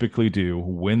they typically do,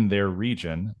 win their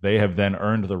region, they have then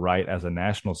earned the right as a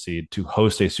national seed to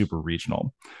host a super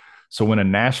regional. So when a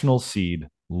national seed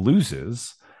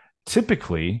loses,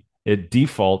 typically it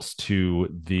defaults to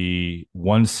the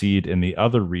one seed in the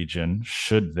other region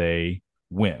should they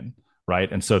win,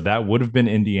 right? And so that would have been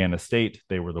Indiana State.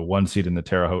 They were the one seed in the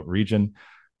Terre Haute region.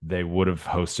 They would have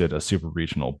hosted a super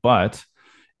regional, but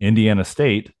Indiana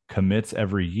State commits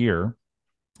every year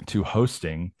to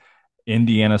hosting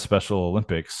Indiana Special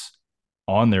Olympics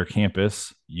on their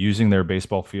campus, using their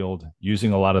baseball field,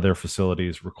 using a lot of their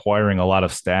facilities, requiring a lot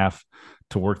of staff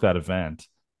to work that event.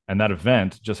 And that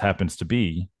event just happens to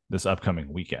be this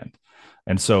upcoming weekend.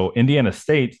 And so Indiana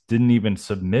State didn't even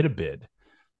submit a bid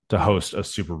to host a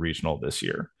super regional this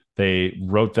year. They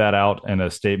wrote that out in a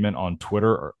statement on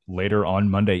Twitter later on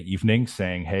Monday evening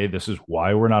saying, hey, this is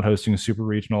why we're not hosting a super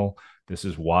regional. This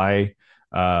is why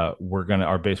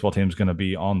our baseball team is going to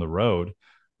be on the road.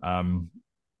 And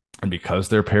because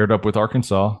they're paired up with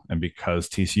Arkansas and because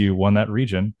TCU won that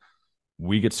region,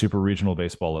 we get super regional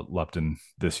baseball at Lupton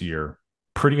this year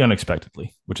pretty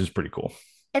unexpectedly, which is pretty cool.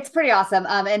 It's pretty awesome.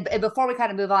 And before we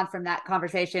kind of move on from that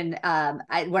conversation,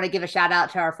 I want to give a shout out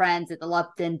to our friends at the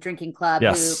Lupton Drinking Club who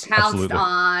Yes, pounced absolutely.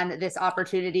 on this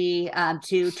opportunity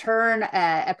to turn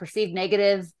a perceived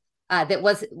negative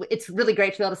it's really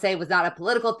great to be able to say was not a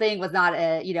political thing, was not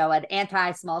an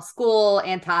anti-small school,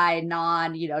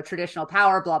 anti-non, traditional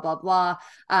power, blah, blah, blah.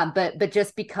 But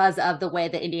just because of the way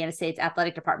the Indiana State's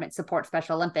athletic department supports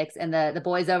Special Olympics, and the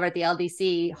boys over at the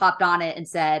LDC hopped on it and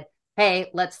said,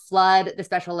 hey, let's flood the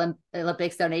Special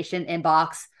Olympics donation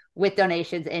inbox with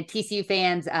donations. And TCU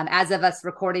fans, as of us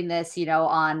recording this,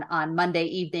 on Monday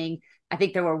evening, I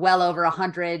think there were well over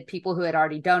 100 people who had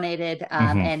already donated.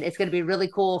 Mm-hmm. And it's going to be really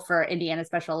cool for Indiana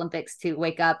Special Olympics to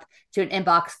wake up to an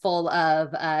inbox full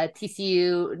of new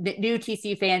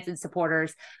TCU fans and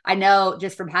supporters. I know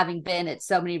just from having been at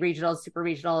so many regionals, super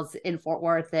regionals in Fort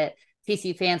Worth, that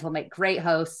TCU fans will make great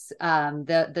hosts.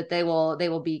 That they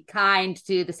will be kind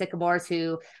to the Sycamores,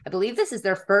 who I believe this is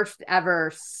their first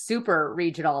ever super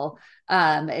regional.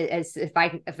 As if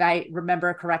I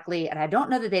remember correctly, and I don't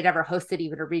know that they'd ever hosted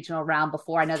even a regional round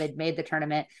before. I know they'd made the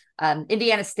tournament.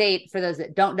 Indiana State, for those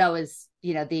that don't know, is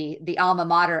the alma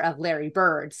mater of Larry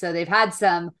Bird, so they've had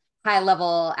some high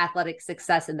level athletic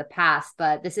success in the past,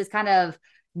 but this is kind of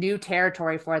new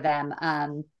territory for them.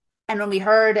 And when we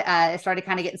heard, it started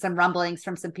kind of getting some rumblings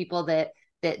from some people that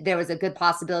there was a good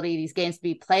possibility these games to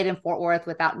be played in Fort Worth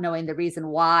without knowing the reason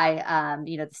why.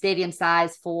 The stadium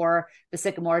size for the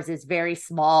Sycamores is very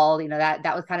small.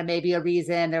 That was kind of maybe a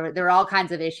reason. There were all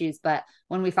kinds of issues, but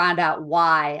when we found out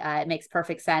why, it makes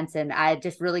perfect sense. And I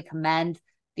just really commend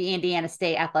the Indiana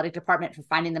State athletic department for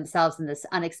finding themselves in this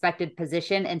unexpected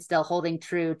position and still holding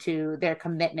true to their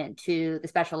commitment to the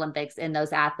Special Olympics and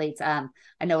those athletes. I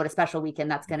know what a special weekend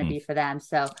that's going to be for them.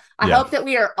 So I Yeah. hope that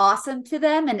we are awesome to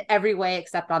them in every way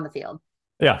except on the field.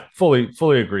 Yeah, fully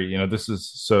agree. This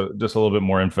is so just a little bit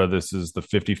more info. This is the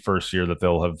 51st year that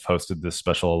they'll have hosted this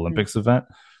Special Olympics event,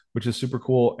 which is super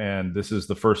cool. And this is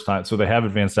the first time. So they have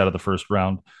advanced out of the first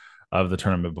round of the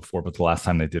tournament before, but the last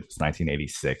time they did was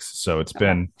 1986. So it's Okay.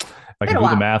 been, if I Been can a do the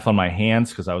while. math on my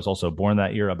hands, because I was also born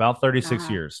that year, about 36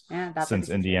 years Yeah, about since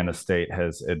 36 Indiana years. State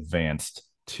has advanced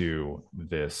to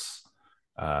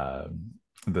uh,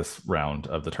 this round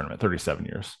of the tournament. 37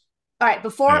 years. All right,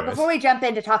 before Anyways, we jump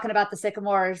into talking about the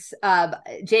Sycamores,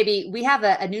 JB, we have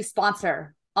a new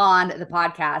sponsor on the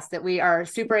podcast that we are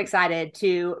super excited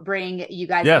to bring you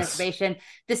guys some yes. information.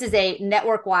 This is a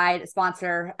network-wide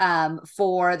sponsor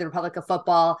for the Republic of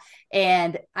Football,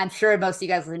 and I'm sure most of you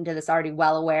guys listening to this are already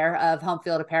well aware of Home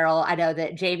Field Apparel. I know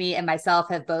that Jamie and myself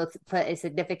have both put a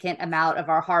significant amount of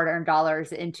our hard-earned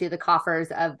dollars into the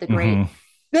coffers of the great Mm-hmm.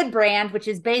 good brand, which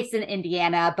is based in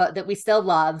Indiana, but that we still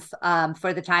love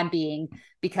for the time being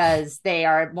because they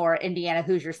are more Indiana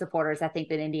Hoosier supporters, I think,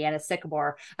 than Indiana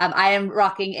Sycamore. I am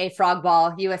rocking a Frog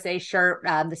Ball USA shirt.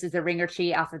 This is the ringer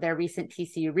cheat off of their recent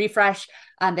TCU refresh.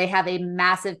 They have a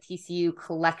massive TCU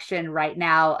collection right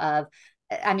now of,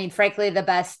 I mean, frankly, the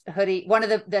best hoodie, one of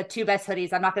the two best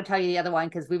hoodies. I'm not going to tell you the other one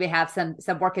because we may have some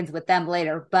work-ins with them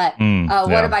later. But one of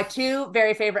Yeah. my two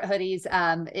very favorite hoodies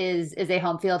is a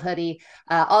home field hoodie.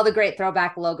 All the great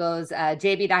throwback logos.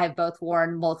 JB and I have both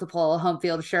worn multiple home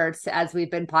field shirts as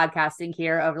we've been podcasting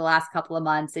here over the last couple of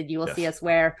months, and you will see Yes. us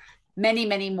wear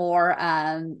many more.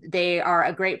 They are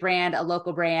a great brand, a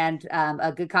local brand,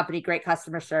 a good company, great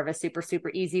customer service,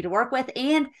 super easy to work with.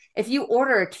 And if you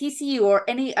order TCU or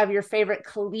any of your favorite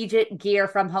collegiate gear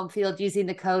from Home Field using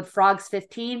the code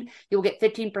FROGS15, you'll get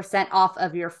 15% off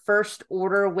of your first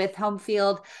order with Home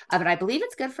Field. And I believe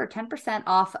it's good for 10%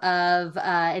 off of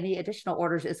any additional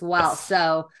orders as well. Yes.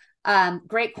 So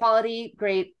great quality,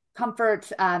 great comfort,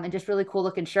 and just really cool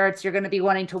looking shirts. You're going to be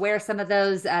wanting to wear some of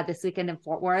those this weekend in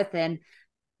Fort Worth and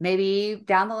maybe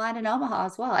down the line in Omaha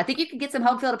as well. I think you can get some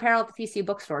home field apparel at the TCU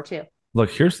bookstore too. Look,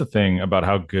 here's the thing about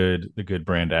how good the good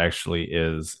brand actually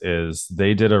is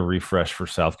they did a refresh for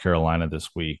South Carolina this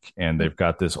week, and they've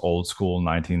got this old school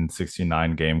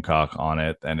 1969 Gamecock on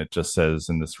it, and it just says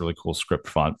in this really cool script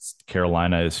font,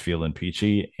 Carolina is feeling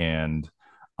peachy, and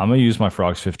I'm gonna use my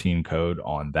Frogs 15 code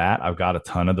on that. I've got a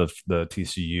ton of the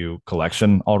TCU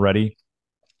collection already,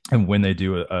 and when they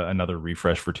do another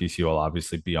refresh for TCU, I'll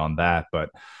obviously be on that, but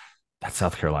that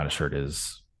South Carolina shirt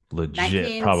is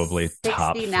legit, probably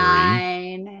top three.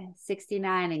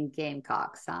 69 and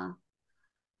Gamecocks, huh?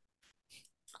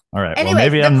 All right. Well, Anyways,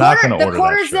 maybe I'm not going to order that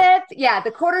quarter shirt. zip, yeah,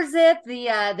 the quarter zip, the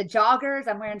joggers.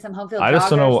 I'm wearing some home field I just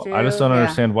don't joggers know. I just too. don't Yeah.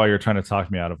 understand why you're trying to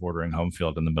talk me out of ordering home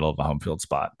field in the middle of a home field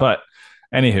spot. But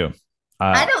anywho,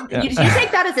 I don't. Did you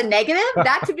take that as a negative?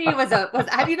 That to me was.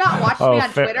 Have you not watched me oh,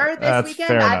 on Twitter this that's weekend?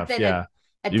 fair I've enough. been Yeah,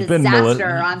 a you've been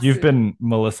disaster on. you've been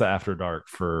Melissa After Dark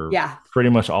for Yeah, pretty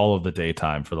much all of the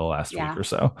daytime for the last week yeah. or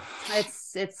so.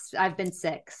 It's. I've been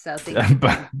sick, so things have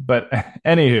been. but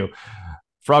anywho,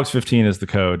 Frogs 15 is the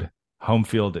code. Home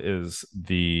field is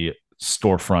the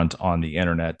storefront on the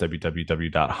internet,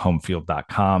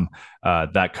 www.homefield.com.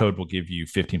 That code will give you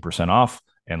 15% off.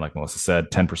 And like Melissa said,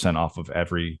 10% off of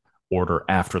every order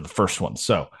after the first one.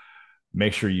 So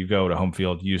make sure you go to Home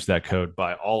Field, use that code,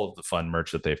 buy all of the fun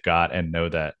merch that they've got, and know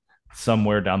that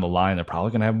somewhere down the line, they're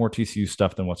probably going to have more TCU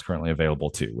stuff than what's currently available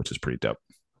too, which is pretty dope.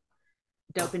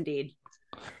 Dope indeed.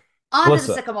 On to the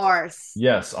Melissa, Sycamores.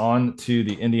 yes, on to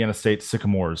the Indiana State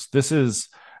Sycamores. This is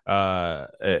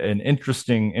an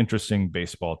interesting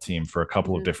baseball team for a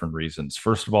couple of different reasons.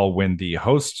 First of all, when the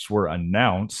hosts were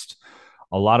announced,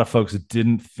 a lot of folks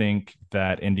didn't think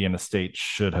that Indiana State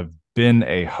should have been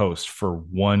a host for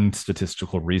one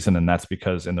statistical reason, and that's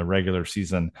because in the regular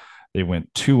season they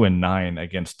went 2-9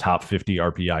 against top 50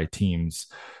 RPI teams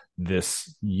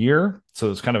this year.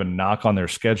 So it's kind of a knock on their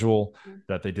schedule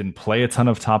that they didn't play a ton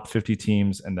of top 50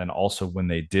 teams. And then also when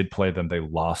they did play them, they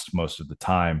lost most of the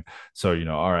time. So,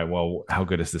 all right, well, how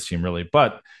good is this team really?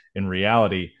 But in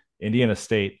reality, Indiana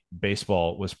State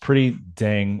baseball was pretty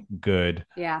dang good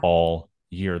all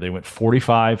year. They went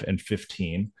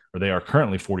 45-15, or they are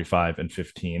currently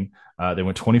 45-15. They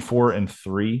went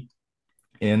 24-3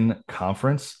 in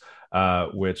conference.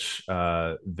 Which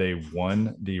they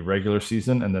won the regular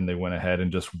season, and then they went ahead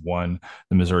and just won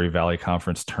the Missouri Valley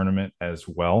Conference tournament as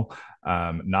well,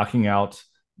 knocking out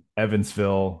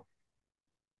Evansville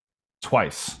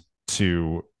twice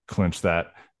to clinch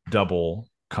that double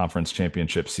conference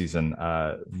championship season.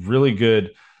 Really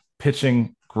good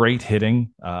pitching, great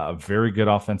hitting, a very good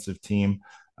offensive team.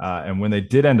 And when they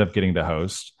did end up getting to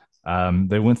host,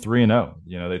 They went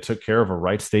 3-0. They took care of a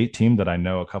Wright State team that I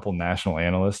know a couple national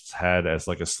analysts had as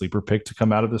like a sleeper pick to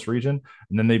come out of this region.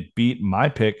 And then they beat my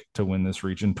pick to win this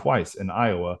region twice in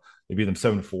Iowa. They beat them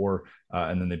 7-4,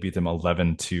 and then they beat them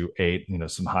 11-8.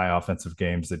 Some high offensive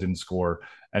games. They didn't score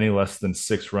any less than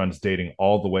 6 runs dating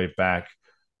all the way back.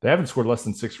 They haven't scored less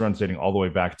than 6 runs dating all the way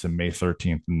back to May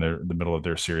 13th in the middle of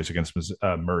their series against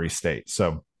Murray State.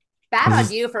 So Bad this on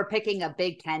is you for picking a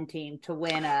Big Ten team to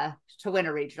win a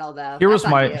regional, though. here That's was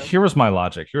on my you. here was my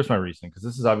logic. Here's my reasoning, because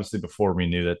this is obviously before we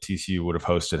knew that TCU would have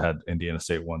hosted had Indiana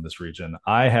State won this region.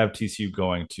 I have TCU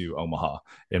going to Omaha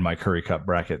in my Curry Cup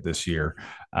bracket this year.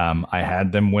 I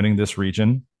had them winning this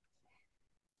region.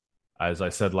 As I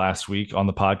said last week on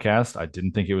the podcast, I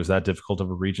didn't think it was that difficult of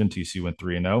a region. TCU went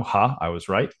 3-0. I was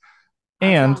right. I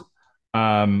was And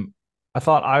wrong. I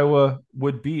thought Iowa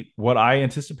would beat what I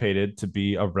anticipated to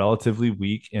be a relatively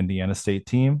weak Indiana State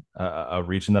team, a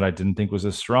region that I didn't think was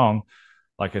as strong.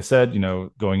 Like I said,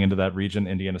 going into that region,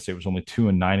 Indiana State was only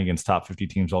 2-9 against top 50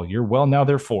 teams all year. Well, now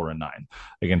they're 4-9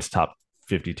 against top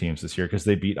 50 teams this year because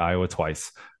they beat Iowa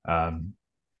twice.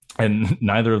 And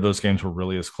neither of those games were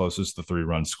really as close as the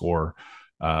 3-run score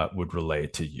would relay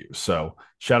to you. So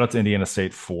shout out to Indiana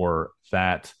State for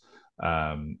that,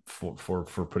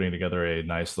 for putting together a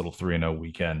nice little 3-0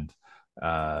 weekend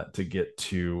to get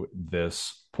to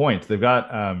this point. They've got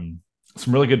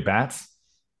some really good bats.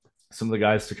 Some of the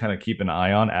guys to kind of keep an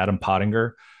eye on. Adam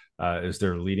Pottinger is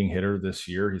their leading hitter this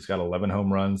year. He's got 11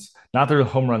 home runs. Not their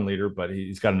home run leader, but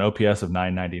he's got an OPS of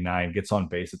 999, gets on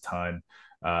base a ton,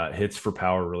 hits for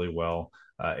power really well,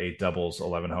 8 doubles,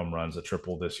 11 home runs, a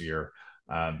triple this year.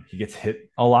 He gets hit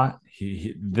a lot.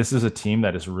 This is a team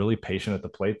that is really patient at the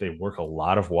plate. They work a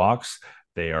lot of walks.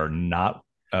 They are not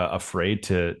afraid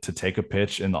to take a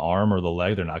pitch in the arm or the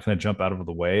leg. They're not going to jump out of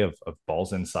the way of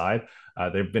balls inside.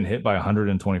 They've been hit by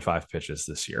 125 pitches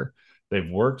this year. They've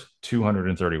worked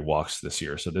 230 walks this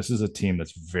year. So this is a team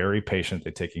that's very patient.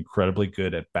 They take incredibly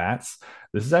good at bats.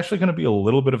 This is actually going to be a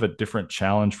little bit of a different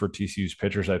challenge for TCU's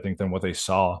pitchers, I think, than what they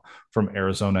saw from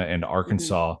Arizona and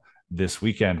Arkansas this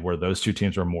weekend, where those two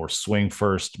teams are more swing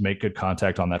first, make good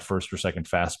contact on that first or second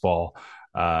fastball,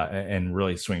 and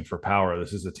really swing for power.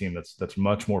 This is a team that's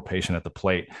much more patient at the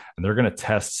plate, and they're going to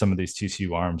test some of these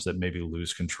TCU arms that maybe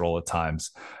lose control at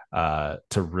times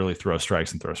to really throw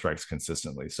strikes and throw strikes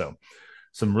consistently. So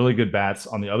some really good bats.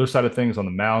 On the other side of things, on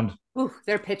the mound, Ooh,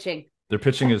 they're pitching. their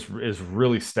pitching is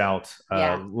really stout,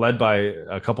 led by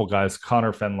a couple guys,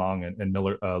 Connor Fenlong and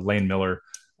Miller, Lane Miller,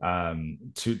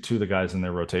 two of the guys in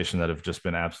their rotation that have just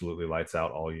been absolutely lights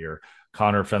out all year.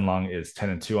 Connor Fenlong is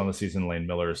 10-2 on the season. Lane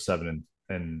Miller is 7-0.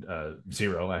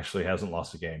 Actually, hasn't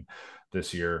lost a game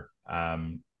this year.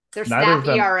 Their staff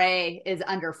ERA is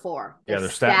under 4. Their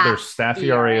staff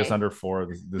ERA is under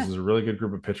 4. This is a really good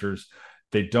group of pitchers.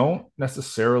 They don't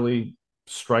necessarily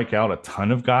strike out a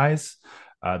ton of guys.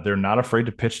 They're not afraid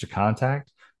to pitch to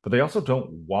contact, but they also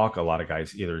don't walk a lot of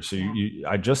guys either. So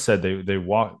I just said they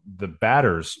walk. The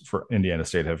batters for Indiana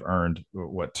State have earned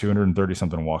 230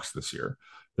 something walks this year.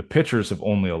 The pitchers have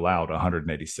only allowed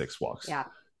 186 walks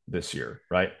this year,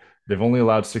 right? They've only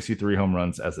allowed 63 home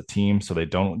runs as a team, so they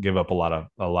don't give up a lot of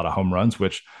home runs,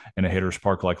 which in a hitter's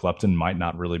park like Lupton might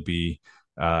not really be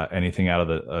anything out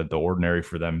of the ordinary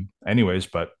for them anyways.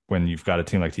 But when you've got a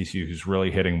team like TCU who's really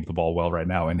hitting the ball well right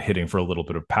now and hitting for a little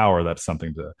bit of power, that's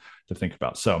something to think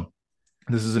about. So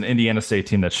this is an Indiana State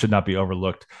team that should not be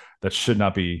overlooked, that should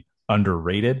not be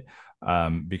underrated,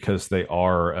 because they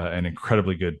are an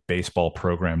incredibly good baseball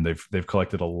program. They've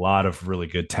collected a lot of really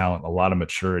good talent, a lot of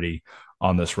maturity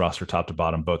on this roster, top to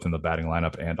bottom, both in the batting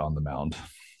lineup and on the mound.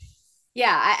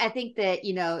 Yeah, I think that,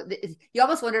 you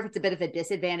almost wonder if it's a bit of a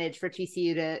disadvantage for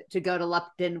TCU to go to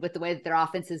Lupton with the way that their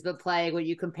offense has been playing, when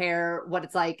you compare what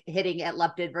it's like hitting at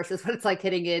Lupton versus what it's like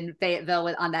hitting in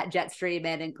Fayetteville on that jet stream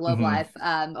and in Globe Life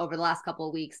over the last couple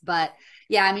of weeks. But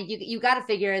yeah, I mean, you got to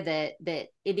figure that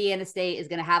Indiana State is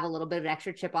going to have a little bit of an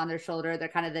extra chip on their shoulder. They're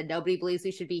kind of the nobody believes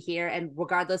we should be here. And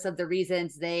regardless of the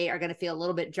reasons, they are going to feel a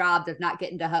little bit jobbed of not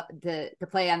getting to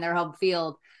play on their home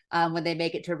field when they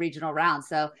make it to a regional round.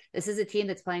 So this is a team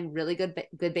that's playing really good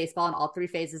baseball in all 3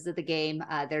 phases of the game.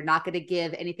 They're not going to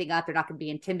give anything up. They're not going to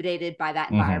be intimidated by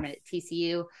that environment at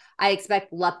TCU. I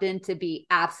expect Lupton to be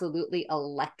absolutely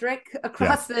electric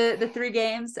across the 3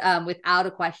 games without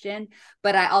a question.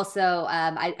 But I also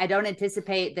I don't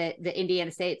anticipate that the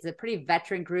Indiana State is a pretty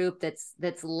veteran group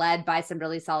that's led by some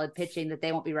really solid pitching, that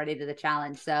they won't be ready to the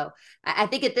challenge. So I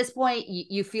think at this point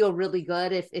you feel really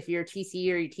good if you're a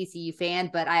TCU or you're a TCU fan,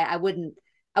 but I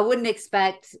wouldn't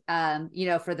expect,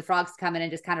 for the Frogs to come in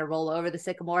and just kind of roll over the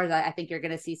Sycamores. I think you're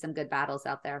going to see some good battles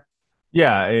out there.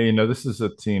 Yeah, this is a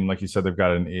team, like you said, they've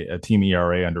got a team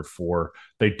ERA under 4.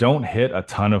 They don't hit a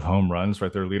ton of home runs,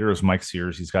 right? Their leader is Mike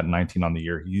Sears. He's got 19 on the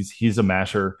year. He's a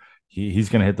masher. He's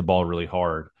going to hit the ball really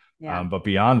hard. Yeah, But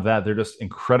beyond that, they're just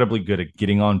incredibly good at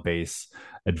getting on base,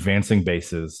 advancing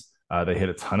bases. They hit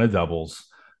a ton of doubles.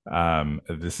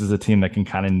 This is a team that can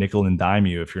kind of nickel and dime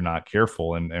you if you're not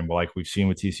careful. And like we've seen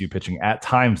with TCU pitching at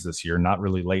times this year, not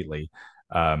really lately.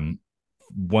 Um,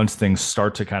 Once things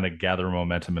start to kind of gather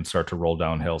momentum and start to roll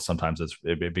downhill, sometimes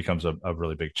it becomes a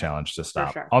really big challenge to for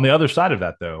stop. sure. On the other side of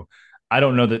that, though, I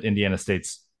don't know that Indiana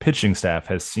State's pitching staff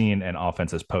has seen an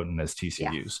offense as potent as Yeah,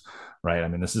 TCU's, right? I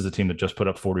mean, this is a team that just put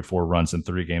up 44 runs in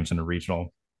 3 games in a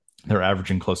regional. They're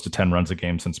averaging close to 10 runs a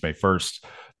game since May 1st.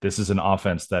 This is an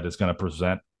offense that is going to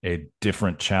present a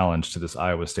different challenge to this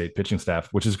Iowa State pitching staff,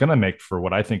 which is going to make for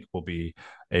what I think will be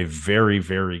a very,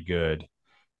 very good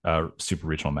super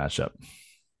regional matchup.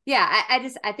 yeah.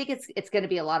 I think it's going to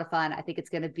be a lot of fun. I think it's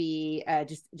going to be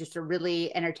just a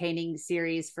really entertaining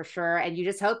series for sure. And you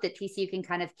just hope that TCU can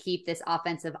kind of keep this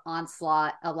offensive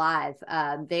onslaught alive.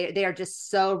 They are just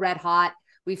so red hot.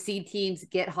 We've seen teams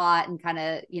get hot and kind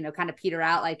of peter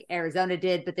out like Arizona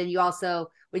did. But then you also,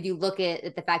 when you look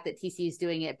at the fact that TCU is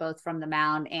doing it both from the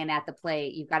mound and at the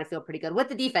plate, you've got to feel pretty good with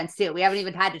the defense too. We haven't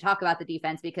even had to talk about the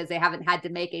defense because they haven't had to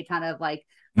make a ton of like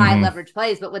high Mm-hmm. leverage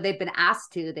plays, but when they've been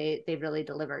asked to, they've really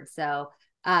delivered. So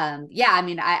yeah, I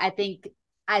mean, I think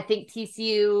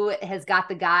TCU has got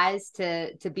the guys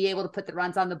to be able to put the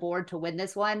runs on the board to win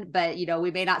this one, but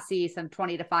we may not see some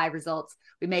 20-5 results.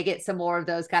 We may get some more of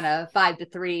those kind of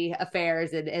 5-3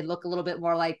 affairs and look a little bit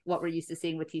more like what we're used to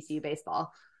seeing with TCU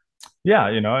baseball. Yeah,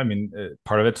 I mean,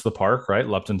 part of it's the park, right?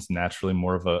 Lupton's naturally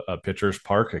more of a pitcher's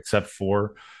park, except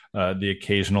for the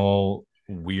occasional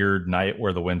weird night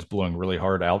where the wind's blowing really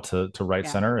hard out to right Yeah.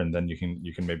 center, and then you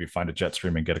can maybe find a jet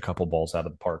stream and get a couple balls out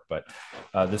of the park. But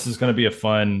this is going to be a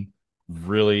fun,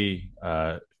 really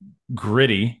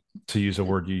gritty, to use a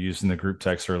word you used in the group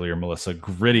text earlier, Melissa,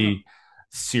 Mm-hmm. gritty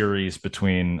series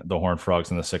between the Horned Frogs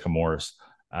and the Sycamores.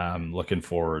 Looking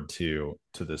forward to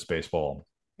this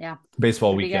Yeah.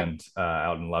 baseball Should be good. weekend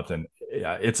out in Lupton.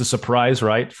 Yeah, it's a surprise,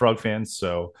 right, Frog fans?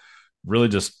 So really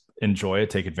just enjoy it,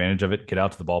 take advantage of it, get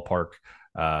out to the ballpark,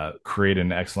 create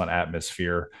an excellent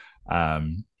atmosphere. A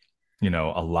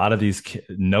lot of these,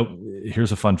 no,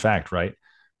 here's a fun fact, right?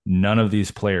 None of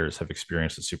these players have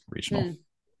experienced a super regional, Hmm.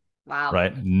 Wow.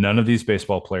 right? None of these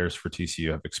baseball players for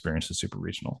TCU have experienced a super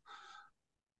regional.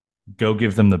 Go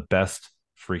give them the best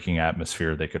freaking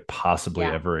atmosphere they could possibly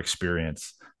Yeah. ever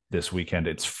experience this weekend.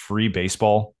 It's free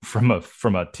baseball from a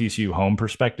TCU home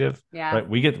perspective, Yeah. right?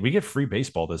 We get free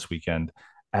baseball this weekend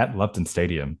at Lupton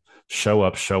Stadium. Show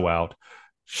up, show out,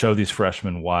 show these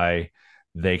freshmen why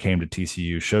they came to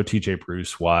TCU. Show TJ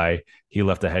Bruce why he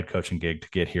left a head coaching gig to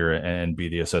get here and be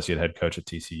the associate head coach at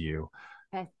TCU.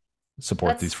 Okay.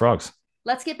 Support these Let's frogs.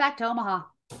 let's get back to Omaha.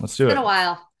 Let's It's do been a it.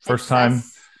 while. First It's time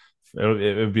us.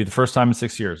 it would be the first time in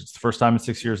 6 years. It's the first time in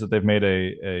 6 years that they've made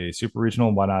a super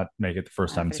regional. Why not make it the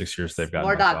first time in 6 years they've gotten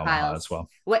More back to dog Omaha piles. as well?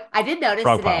 What I did notice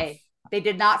Frog pile. today, they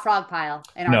did not frog pile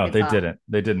in No, they Arkansas, didn't.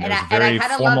 They didn't. It and was I a and I very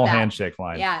kind of love formal that. handshake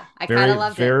line. Yeah, I kind of Very,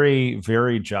 loved it. very,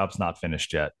 very jobs not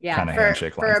finished yet Yeah, kind of for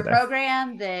handshake for line a today.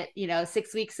 program that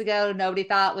 6 weeks ago nobody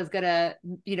thought was gonna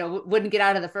wouldn't get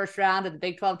out of the first round of the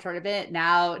Big 12 tournament.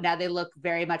 Now they look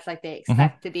very much like they Mm-hmm.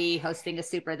 expect to be hosting a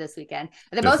super this weekend.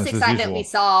 The most Business as excitement we usual.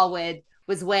 saw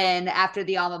was when after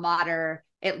the alma mater,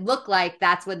 it looked like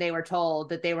that's when they were told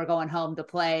that they were going home to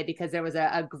play because there was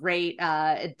a great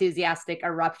enthusiastic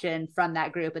eruption from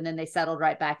that group, and then they settled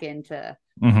right back into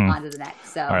Mm-hmm. onto the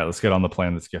next. All So right, let's get on the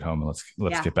plane. Let's get home and let's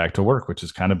yeah. get back to work, which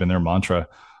has kind of been their mantra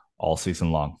all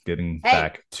season long. Getting Hey,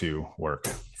 back to work.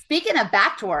 speaking of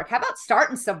back to work, how about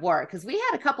starting some work? Because we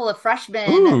had a couple of freshman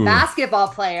Ooh, basketball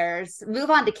players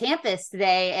move on to campus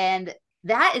today, and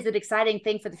that is an exciting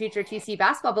thing for the future of TC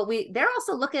basketball. But they're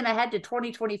also looking ahead to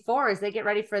 2024 as they get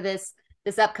ready for this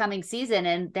upcoming season,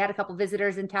 and they had a couple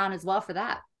visitors in town as well for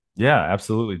that. yeah,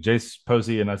 absolutely. Jace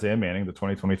Posey and Isaiah Manning, the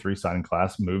 2023 signing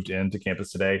class, moved into campus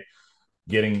today,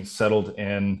 getting settled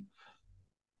in,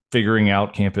 figuring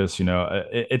out campus.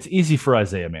 It's easy for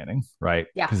Isaiah Manning, right?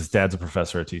 Yeah, Because his dad's a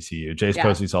professor at TCU. Jace yeah,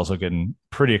 Posey's also getting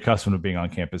pretty accustomed to being on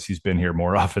campus. He's been here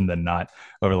more often than not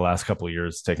over the last couple of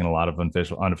years, taking a lot of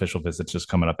unofficial visits, just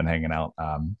coming up and hanging out.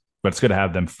 But it's good to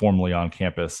have them formally on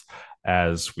campus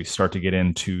as we start to get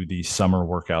into the summer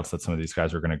workouts that some of these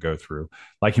guys are going to go through.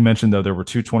 Like you mentioned, though, there were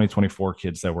two 2024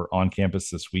 kids that were on campus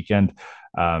this weekend.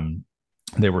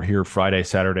 They were here Friday,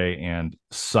 Saturday, and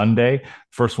Sunday.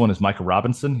 First one is Micah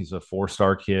Robinson. He's a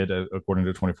four-star kid, according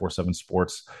to 24/7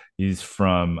 Sports. He's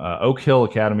from Oak Hill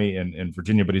Academy in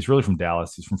Virginia, but he's really from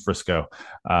Dallas. He's from Frisco.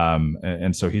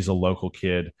 And so he's a local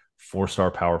kid,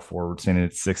 four-star power forward, standing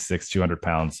at 6'6", 200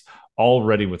 pounds,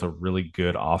 already with a really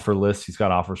good offer list. He's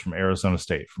got offers from Arizona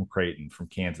State, from Creighton, from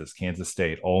Kansas, Kansas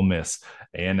State, Ole Miss,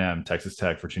 A&M, Texas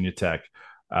Tech, Virginia Tech,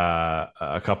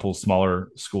 a couple smaller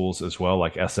schools as well,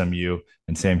 like SMU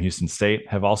and Sam Houston State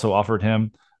have also offered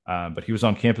him. But he was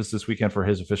on campus this weekend for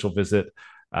his official visit.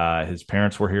 His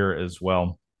parents were here as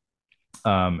well.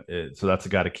 So that's a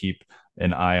guy to keep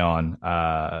an eye on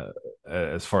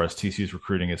as far as TCU's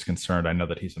recruiting is concerned. I know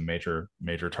that he's a major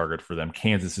target for them.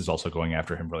 Kansas is also going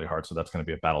after him really hard, so that's going to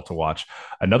be a battle to watch.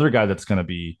 Another guy that's going to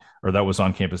be, or that was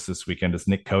on campus this weekend, is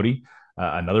Nick Cody,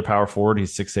 another power forward.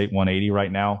 He's 6'8", 180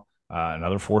 right now.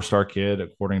 Another four-star kid,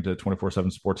 according to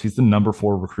 24/7 Sports. He's the number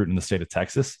 4 recruit in the state of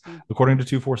Texas, according to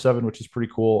 247, which is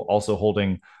pretty cool. Also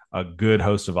holding a good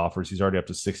host of offers. He's already up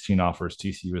to 16 offers.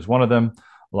 TCU is one of them,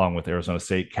 along with Arizona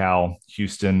State, Cal,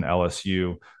 Houston,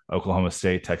 LSU, Oklahoma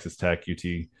State, Texas Tech,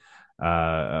 UT,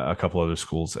 a couple other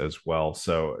schools as well.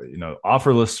 So,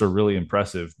 offer lists are really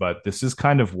impressive, but this is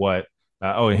kind of what,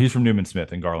 and he's from Newman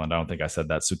Smith and Garland. I don't think I said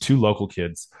that. So 2 local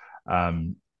kids.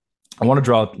 I want to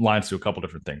draw lines to a couple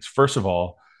different things. First of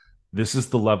all, this is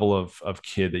the level of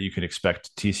kid that you can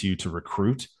expect TCU to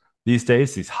recruit these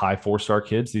days. These high 4-star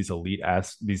kids, these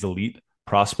elite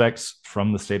prospects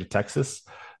from the state of Texas,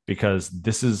 because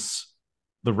this is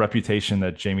the reputation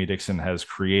that Jamie Dixon has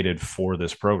created for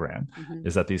this program,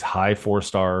 is that these high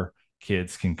 4-star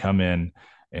kids can come in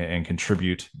and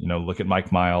contribute. Look at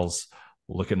Mike Miles,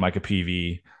 look at Micah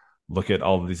Peavy, look at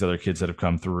all of these other kids that have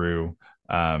come through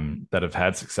that have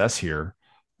had success here.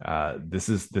 This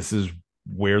is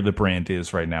where the brand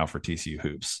is right now for TCU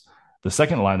hoops. The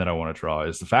second line that I want to draw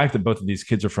is the fact that both of these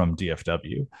kids are from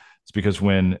DFW. It's because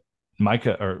when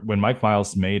Mike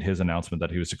Miles made his announcement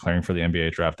that he was declaring for the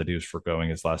NBA draft, that he was foregoing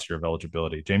his last year of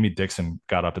eligibility, Jamie Dixon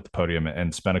got up at the podium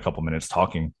and spent a couple minutes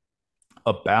talking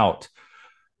about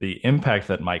the impact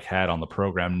that Mike had on the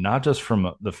program, not just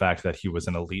from the fact that he was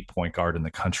an elite point guard in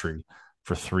the country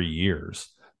for 3 years,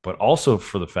 but also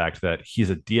for the fact that he's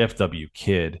a DFW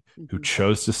kid who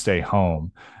chose to stay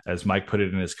home, as Mike put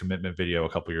it in his commitment video a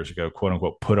couple years ago, quote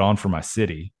unquote, put on for my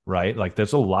city, right? Like,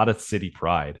 there's a lot of city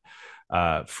pride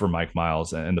for Mike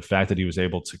Miles, and the fact that he was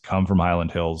able to come from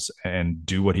Highland Hills and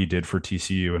do what he did for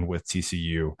TCU and with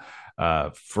TCU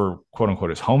for quote unquote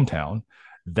his hometown,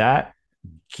 that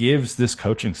gives this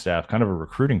coaching staff kind of a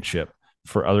recruiting chip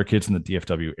for other kids in the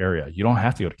DFW area. You don't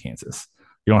have to go to Kansas.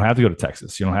 You don't have to go to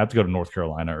Texas. You don't have to go to North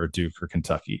Carolina or Duke or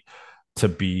Kentucky to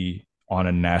be on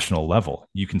a national level.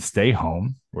 You can stay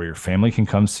home where your family can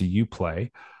come see you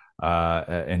play,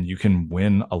 and you can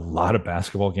win a lot of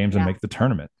basketball games and make the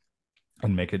tournament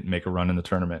and make a run in the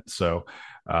tournament. So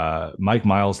Mike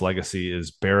Miles' legacy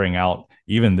is bearing out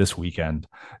even this weekend,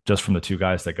 just from the 2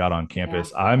 guys that got on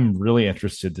campus. Yeah. I'm really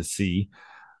interested to see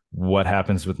what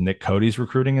happens with Nick Cody's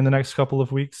recruiting in the next couple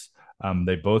of weeks.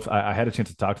 They both, I had a chance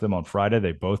to talk to them on Friday.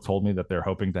 They both told me that they're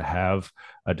hoping to have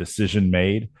a decision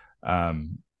made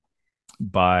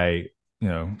by,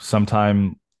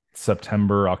 sometime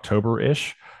September,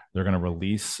 October-ish. They're going to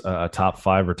release a top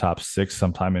 5 or top 6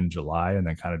 sometime in July, and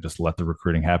then kind of just let the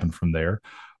recruiting happen from there.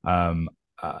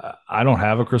 I don't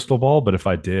have a crystal ball, but if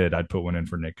I did, I'd put one in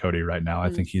for Nick Cody right now.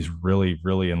 I think he's really,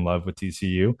 really in love with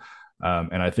TCU.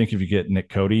 And I think if you get Nick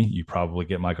Cody, you probably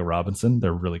get Micah Robinson.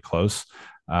 They're really close.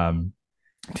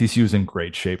 TCU is in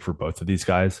great shape for both of these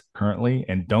guys currently,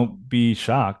 and don't be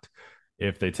shocked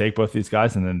if they take both these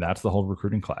guys and then that's the whole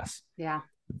recruiting class. Yeah.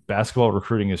 Basketball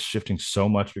recruiting is shifting so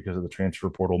much because of the transfer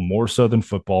portal, more so than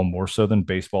football, more so than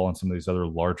baseball, and some of these other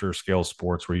larger scale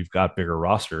sports where you've got bigger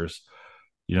rosters.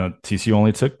 TCU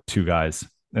only took 2 guys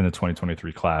in the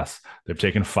 2023 class. They've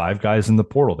taken 5 guys in the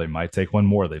portal. They might take 1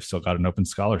 more. They've still got an open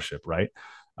scholarship, right?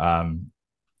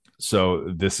 So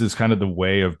this is kind of the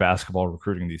way of basketball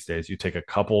recruiting these days. You take a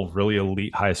couple really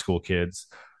elite high school kids,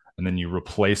 and then you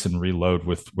replace and reload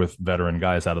with veteran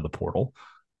guys out of the portal.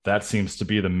 That seems to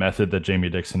be the method that Jamie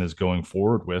Dixon is going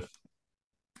forward with.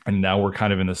 And now we're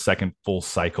kind of in the second full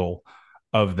cycle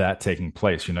of that taking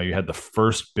place. You had the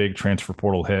first big transfer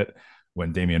portal hit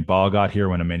when Damian Baugh got here,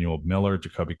 when Emmanuel Miller,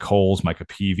 Jacoby Coles, Micah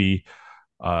Peavy,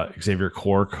 Xavier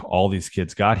Cork, all these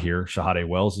kids got here. Shahade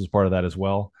Wells is part of that as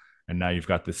well. And now you've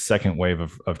got this second wave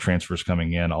of transfers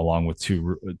coming in, along with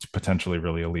 2 potentially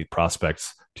really elite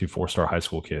prospects, 2 4-star high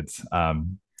school kids,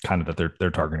 kind of that they're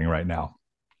targeting right now.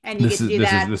 And you this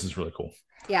is really cool.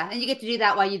 Yeah, and you get to do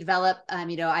that while you develop,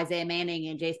 Isaiah Manning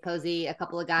and Jace Posey, a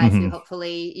couple of guys who Hmm.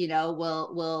 hopefully,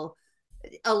 will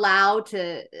allow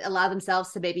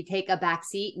themselves to maybe take a back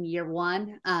seat in year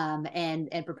one,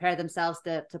 and prepare themselves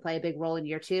to play a big role in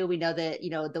year two. We know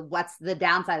that what's the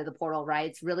downside of the portal, right?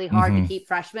 It's really hard to Hmm. keep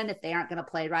freshmen if they aren't going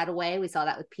to play right away. We saw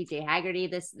that with PJ Haggerty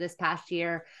this past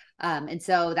year, and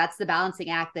so that's the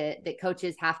balancing act that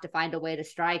coaches have to find a way to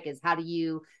strike, is how do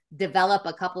you develop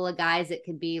a couple of guys that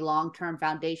can be long-term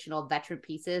foundational veteran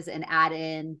pieces and add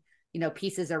in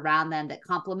pieces around them that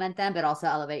complement them, but also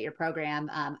elevate your program.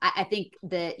 I think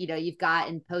that, you've got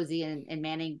in Posey and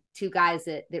Manning, two guys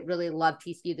that really love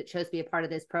TCU, that chose to be a part of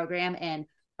this program and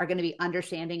are going to be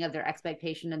understanding of their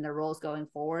expectation and their roles going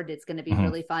forward. It's going to be Hmm.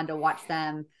 really fun to watch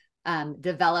them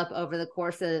develop over the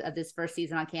course of this first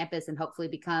season on campus and hopefully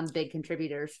become big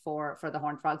contributors for the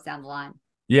Horned Frogs down the line.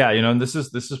 Yeah, and this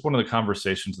is one of the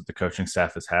conversations that the coaching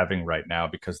staff is having right now,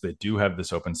 because they do have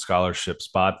this open scholarship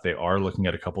spot. They are looking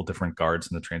at a couple different guards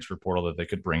in the transfer portal that they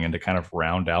could bring in to kind of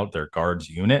round out their guards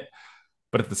unit.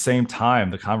 But at the same time,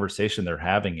 the conversation they're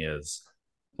having is,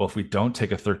 well, if we don't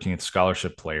take a 13th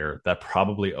scholarship player, that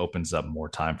probably opens up more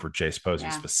time for Jace Posey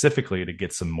Yeah. specifically to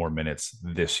get some more minutes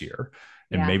this year,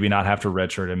 and Yeah. maybe not have to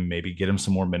redshirt him, maybe get him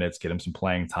some more minutes, get him some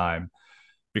playing time,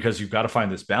 because you've got to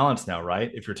find this balance now, right?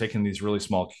 If you're taking these really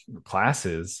small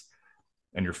classes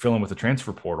and you're filling with the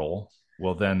transfer portal,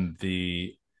 well, then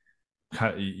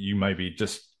you might be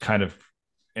just kind of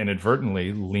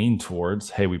inadvertently lean towards,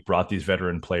 hey, we brought these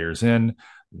veteran players in.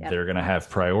 Yep. They're going to have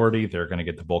priority. They're going to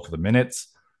get the bulk of the minutes.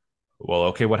 Well,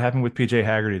 okay, what happened with PJ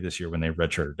Haggerty this year when they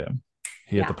redshirted him?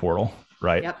 He hit the Yeah. portal,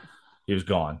 right? Yep. He was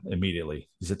gone immediately.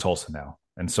 He's at Tulsa now.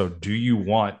 And so, do you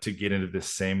want to get into this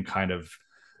same kind of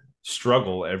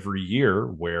struggle every year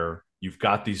where you've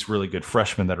got these really good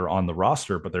freshmen that are on the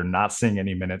roster, but they're not seeing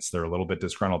any minutes? They're a little bit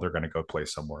disgruntled. They're going to go play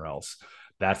somewhere else.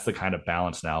 That's the kind of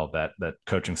balance now that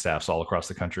coaching staffs all across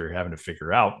the country are having to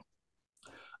figure out.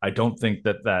 I don't think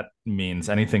that means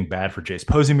anything bad for Jace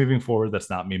Posey moving forward. That's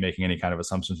not me making any kind of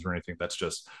assumptions or anything.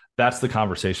 That's the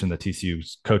conversation that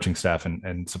TCU's coaching staff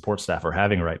and support staff are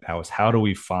having right now, is how do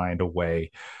we find a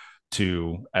way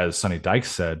to, as Sonny Dykes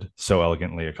said so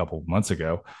elegantly a couple of months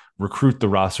ago, recruit the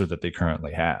roster that they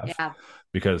currently have. Yeah.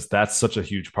 Because that's such a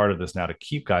huge part of this now, to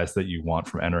keep guys that you want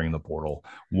from entering the portal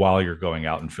while you're going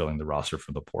out and filling the roster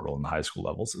from the portal in the high school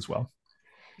levels as well.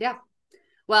 Yeah.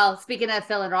 Well, speaking of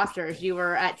filling rosters, you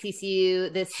were at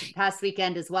TCU this past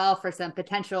weekend as well for some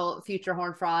potential future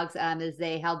Horned Frogs, as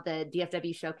they held the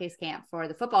DFW Showcase Camp for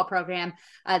the football program.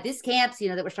 These camps,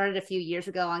 that were started a few years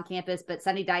ago on campus, but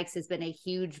Sonny Dykes has been a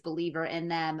huge believer in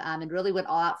them, and really went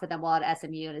all out for them while at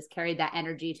SMU and has carried that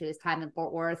energy to his time in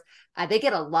Fort Worth. They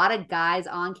get a lot of guys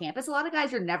on campus, a lot of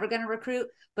guys you're never going to recruit,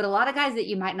 but a lot of guys that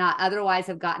you might not otherwise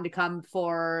have gotten to come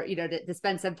for, to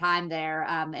spend some time there,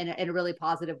 in a really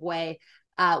positive way.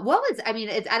 I don't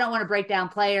want to break down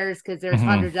players because there's Mm-hmm.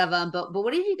 hundreds of them, but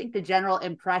what do you think the general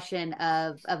impression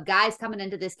of guys coming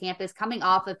into this campus, coming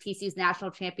off of TCU's national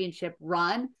championship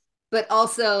run, but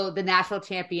also the national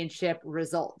championship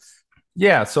results?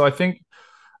 Yeah, so I think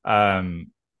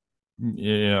talking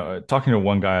to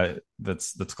one guy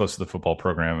that's close to the football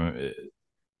program,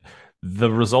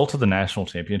 the result of the national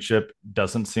championship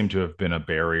doesn't seem to have been a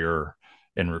barrier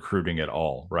in recruiting at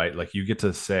all, right? Like, you get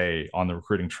to say on the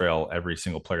recruiting trail, every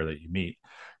single player that you meet,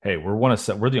 hey, we're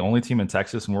the only team in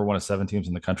Texas, and we're one of 7 teams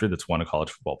in the country that's won a college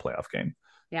football playoff game.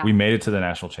 Yeah. We made it to the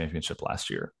national championship last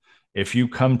year. If you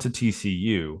come to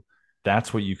TCU,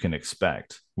 that's what you can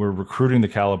expect. We're recruiting the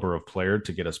caliber of player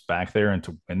to get us back there and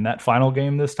to win that final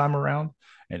game this time around.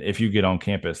 And if you get on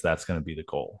campus, that's going to be the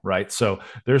goal, right? So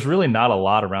there's really not a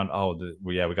lot around,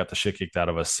 we got the shit kicked out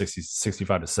of us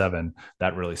 65-7.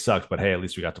 That really sucked, but hey, at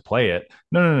least we got to play it.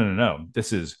 No.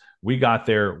 This is, we got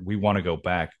there. We want to go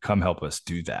back. Come help us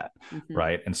do that. Mm-hmm.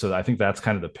 Right. And so I think that's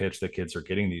kind of the pitch that kids are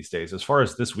getting these days. As far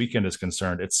as this weekend is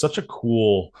concerned, it's such a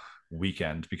cool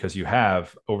weekend because you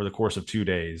have, over the course of 2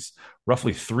 days,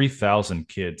 roughly 3,000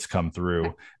 kids come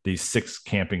through these 6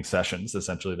 camping sessions.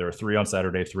 Essentially, there are 3 on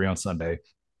Saturday, 3 on Sunday,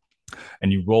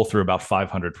 and you roll through about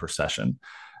 500 per session.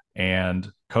 And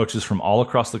coaches from all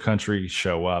across the country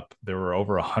show up. There were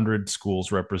over 100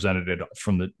 schools represented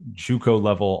from the JUCO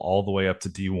level all the way up to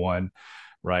D1,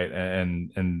 right?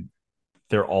 And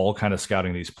they're all kind of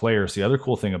scouting these players. The other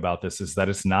cool thing about this is that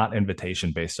it's not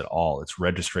invitation based at all. It's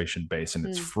registration based, and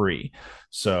it's free.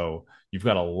 So you've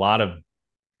got a lot of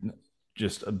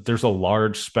there's a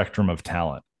large spectrum of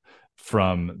talent,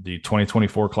 from the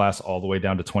 2024 class all the way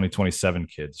down to 2027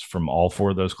 kids. From all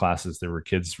 4 of those classes, there were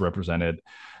kids represented.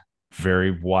 Very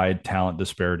wide talent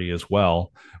disparity as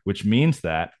well, which means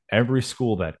that every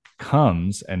school that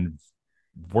comes and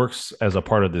works as a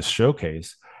part of this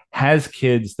showcase has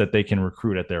kids that they can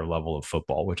recruit at their level of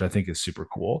football, which I think is super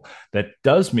cool. That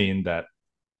does mean that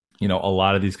a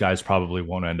lot of these guys probably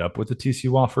won't end up with a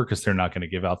TCU offer because they're not going to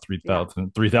give out Yeah.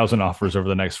 3,000 offers over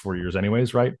the next 4 years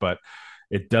anyways, right? But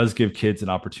it does give kids an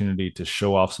opportunity to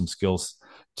show off some skills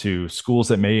to schools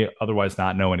that may otherwise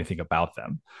not know anything about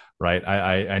them, right?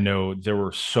 I know there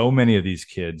were so many of these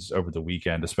kids over the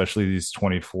weekend, especially these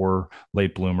 24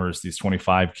 late bloomers, these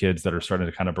 25 kids that are starting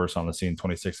to kind of burst on the scene,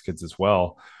 26 kids as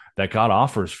well, that got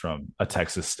offers from a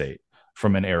Texas State,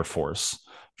 from an Air Force,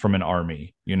 from an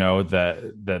Army,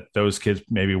 that those kids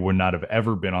maybe would not have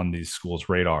ever been on these schools'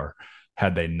 radar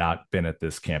had they not been at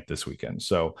this camp this weekend.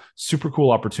 So super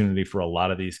cool opportunity for a lot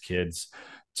of these kids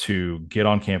to get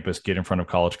on campus, get in front of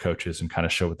college coaches, and kind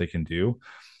of show what they can do.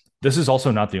 This is also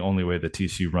not the only way that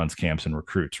TCU runs camps and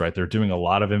recruits, right? They're doing a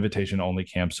lot of invitation only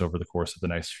camps over the course of the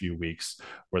next few weeks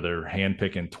where they're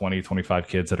handpicking 20, 25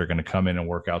 kids that are going to come in and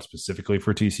work out specifically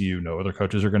for TCU. No other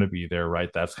coaches are going to be there, right?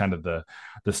 That's kind of the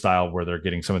style where they're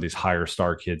getting some of these higher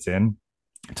star kids in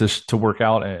to work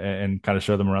out and kind of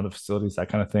show them around the facilities, that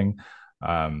kind of thing.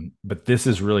 But this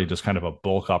is really just kind of a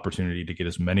bulk opportunity to get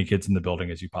as many kids in the building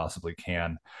as you possibly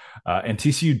can. And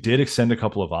TCU did extend a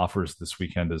couple of offers this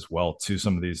weekend as well to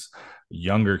some of these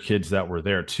younger kids that were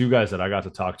there. Two guys that I got to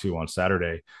talk to on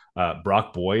Saturday,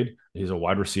 Brock Boyd, he's a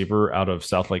wide receiver out of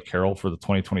South Lake Carroll for the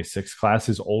 2026 class.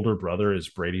 His older brother is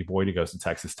Brady Boyd. He goes to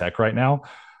Texas Tech right now.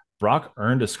 Brock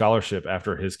earned a scholarship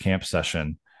after his camp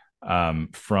session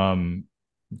from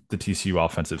the TCU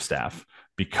offensive staff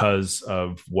because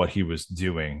of what he was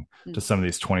doing to some of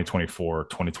these 2024,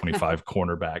 2025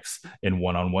 cornerbacks in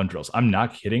one-on-one drills. I'm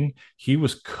not kidding. He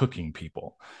was cooking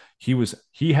people.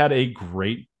 He had a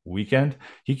great weekend.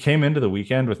 He came into the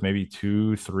weekend with maybe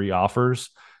 2-3 offers.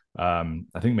 I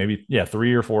think maybe,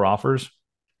 3 or 4 offers.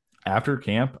 After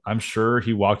camp, I'm sure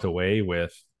he walked away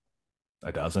with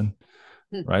a dozen,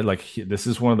 right? Like this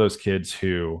is one of those kids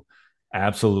who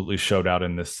absolutely showed out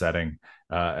in this setting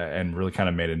and really kind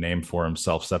of made a name for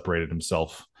himself, separated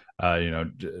himself,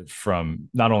 from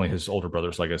not only his older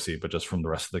brother's legacy, but just from the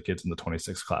rest of the kids in the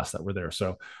 26 class that were there.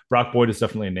 So Brock Boyd is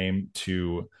definitely a name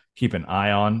to keep an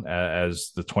eye on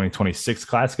as the 2026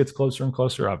 class gets closer and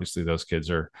closer. Obviously, those kids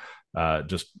are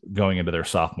just going into their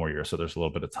sophomore year, so there's a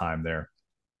little bit of time there.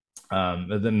 And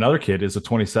then another kid is a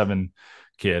 27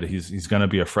 kid. He's going to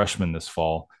be a freshman this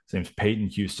fall. His name's Peyton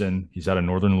Houston. He's out of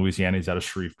Northern Louisiana. He's out of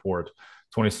Shreveport.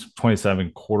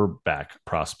 27 quarterback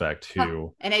prospect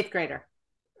who an 8th grader.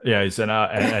 Yeah, he's an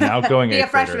outgoing be a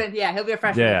freshman. Grader. Yeah, he'll be a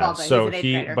freshman. Yeah, fall,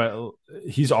 so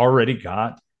he's already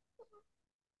got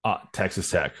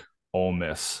Texas Tech, Ole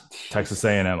Miss, Texas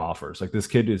A&M offers. Like this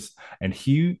kid is, and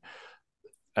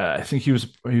I think he was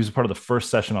a part of the first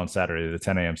session on Saturday, the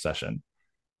 10 a.m. session.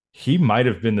 He might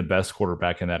have been the best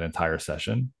quarterback in that entire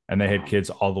session, and they had kids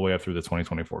all the way up through the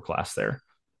 2024 class there.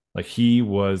 Like he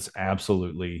was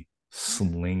absolutely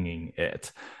slinging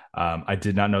it. I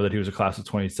did not know that he was a class of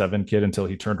 27 kid until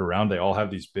he turned around. They all have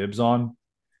these bibs on.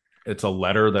 It's a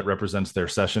letter that represents their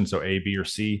session, so A, B, or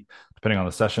C, depending on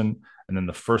the session. And then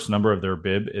the first number of their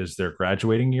bib is their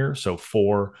graduating year, so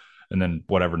 4, and then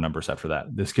whatever numbers after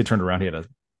that. This kid turned around, he had a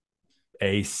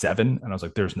A7, and I was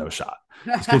like, there's no shot.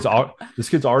 This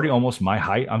kid's already almost my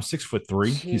height. I'm 6'3".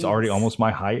 Jeez. He's already almost my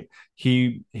height.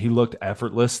 He looked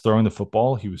effortless throwing the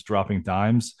football. He was dropping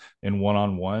dimes in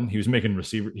one-on-one. He was making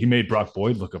receiver. He made Brock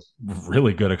Boyd look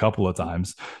really good a couple of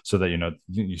times, so that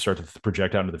you start to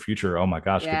project out into the future. Oh my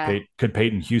gosh, could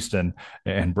Peyton Houston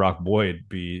and Brock Boyd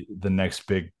be the next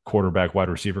big quarterback wide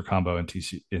receiver combo in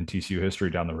TCU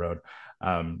history down the road?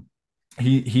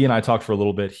 He and I talked for a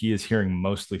little bit. He is hearing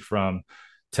mostly from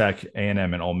Tech,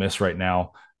 A&M, and Ole Miss right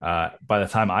now. By the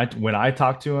time when I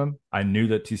talked to him, I knew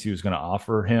that TCU was going to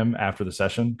offer him after the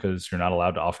session because you're not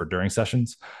allowed to offer during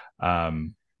sessions.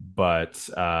 But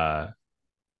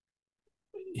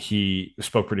he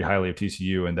spoke pretty highly of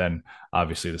TCU, and then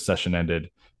obviously the session ended,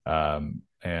 and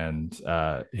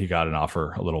he got an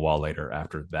offer a little while later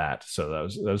after that. So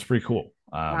that was pretty cool.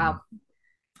 Wow,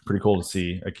 pretty cool to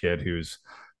see a kid who's,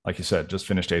 like you said, just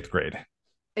finished 8th grade.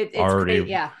 It's already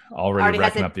great, already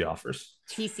racking up the offers.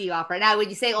 TCU offer. Now, when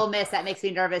you say Ole Miss, that makes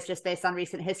me nervous just based on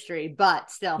recent history,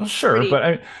 but still. Well, sure,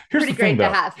 but here's the thing,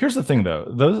 though. Here's the thing, though.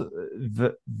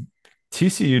 The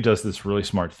TCU does this really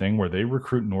smart thing where they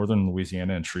recruit Northern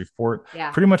Louisiana and Shreveport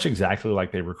pretty much exactly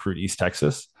like they recruit East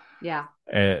Texas. Yeah.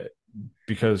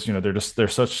 Because they're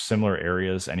such similar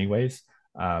areas, anyways.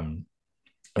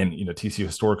 And TCU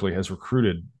historically has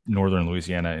recruited Northern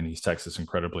Louisiana and East Texas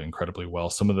incredibly well.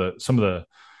 Some of the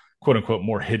quote unquote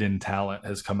more hidden talent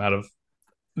has come out of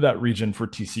that region for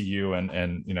TCU,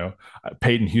 and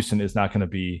Peyton Houston is not going to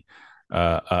be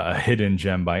a hidden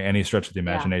gem by any stretch of the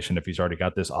Yeah. imagination if he's already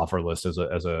got this offer list as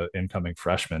a incoming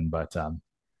freshman, but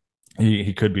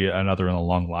he could be another in a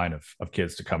long line of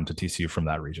kids to come to TCU from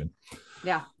that region.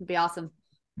 Yeah, it'd be awesome.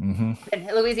 Mm-hmm. And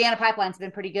Louisiana Pipeline's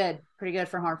been pretty good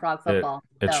for Horned Frog football.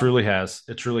 It So truly has.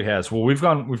 It truly has. Well, we've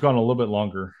gone a little bit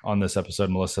longer on this episode,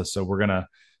 Melissa. So we're gonna.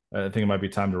 I think it might be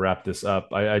time to wrap this up.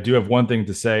 I do have one thing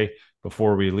to say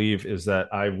before we leave is that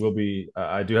I will be.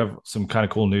 I do have some kind of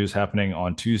cool news happening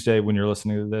on Tuesday when you're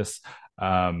listening to this.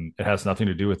 It has nothing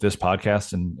to do with this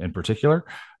podcast in particular.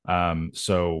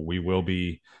 So we will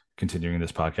be continuing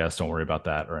this podcast. Don't worry about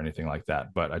that or anything like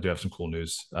that. But I do have some cool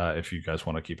news. If you guys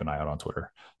want to keep an eye out on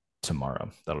Twitter tomorrow,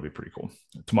 that'll be pretty cool.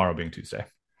 Tomorrow being Tuesday.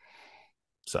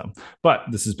 So, but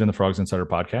this has been the Frogs Insider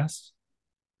Podcast.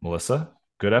 Melissa,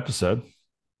 good episode.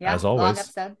 yeah, As long always.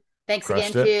 episode. Thanks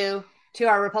again Crushed it. to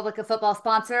our Republic of Football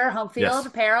sponsor, Home Field Yes.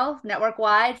 Apparel, network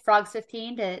wide, Frogs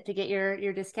 15 to get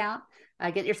your discount.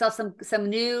 Get yourself some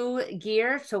new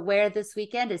gear to wear this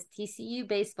weekend as TCU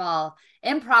baseball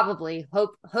improbably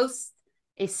hosts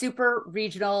a super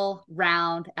regional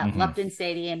round at Lupton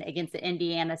Stadium against the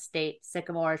Indiana State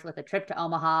Sycamores with a trip to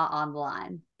Omaha on the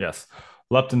line. Yes.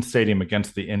 Lupton Stadium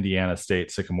against the Indiana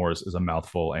State Sycamores is a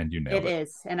mouthful, and you nailed it. It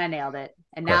is, and I nailed it.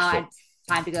 And Crushed now it. it's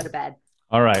time to go to bed.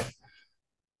 All right.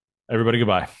 Everybody,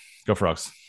 goodbye. Go Frogs.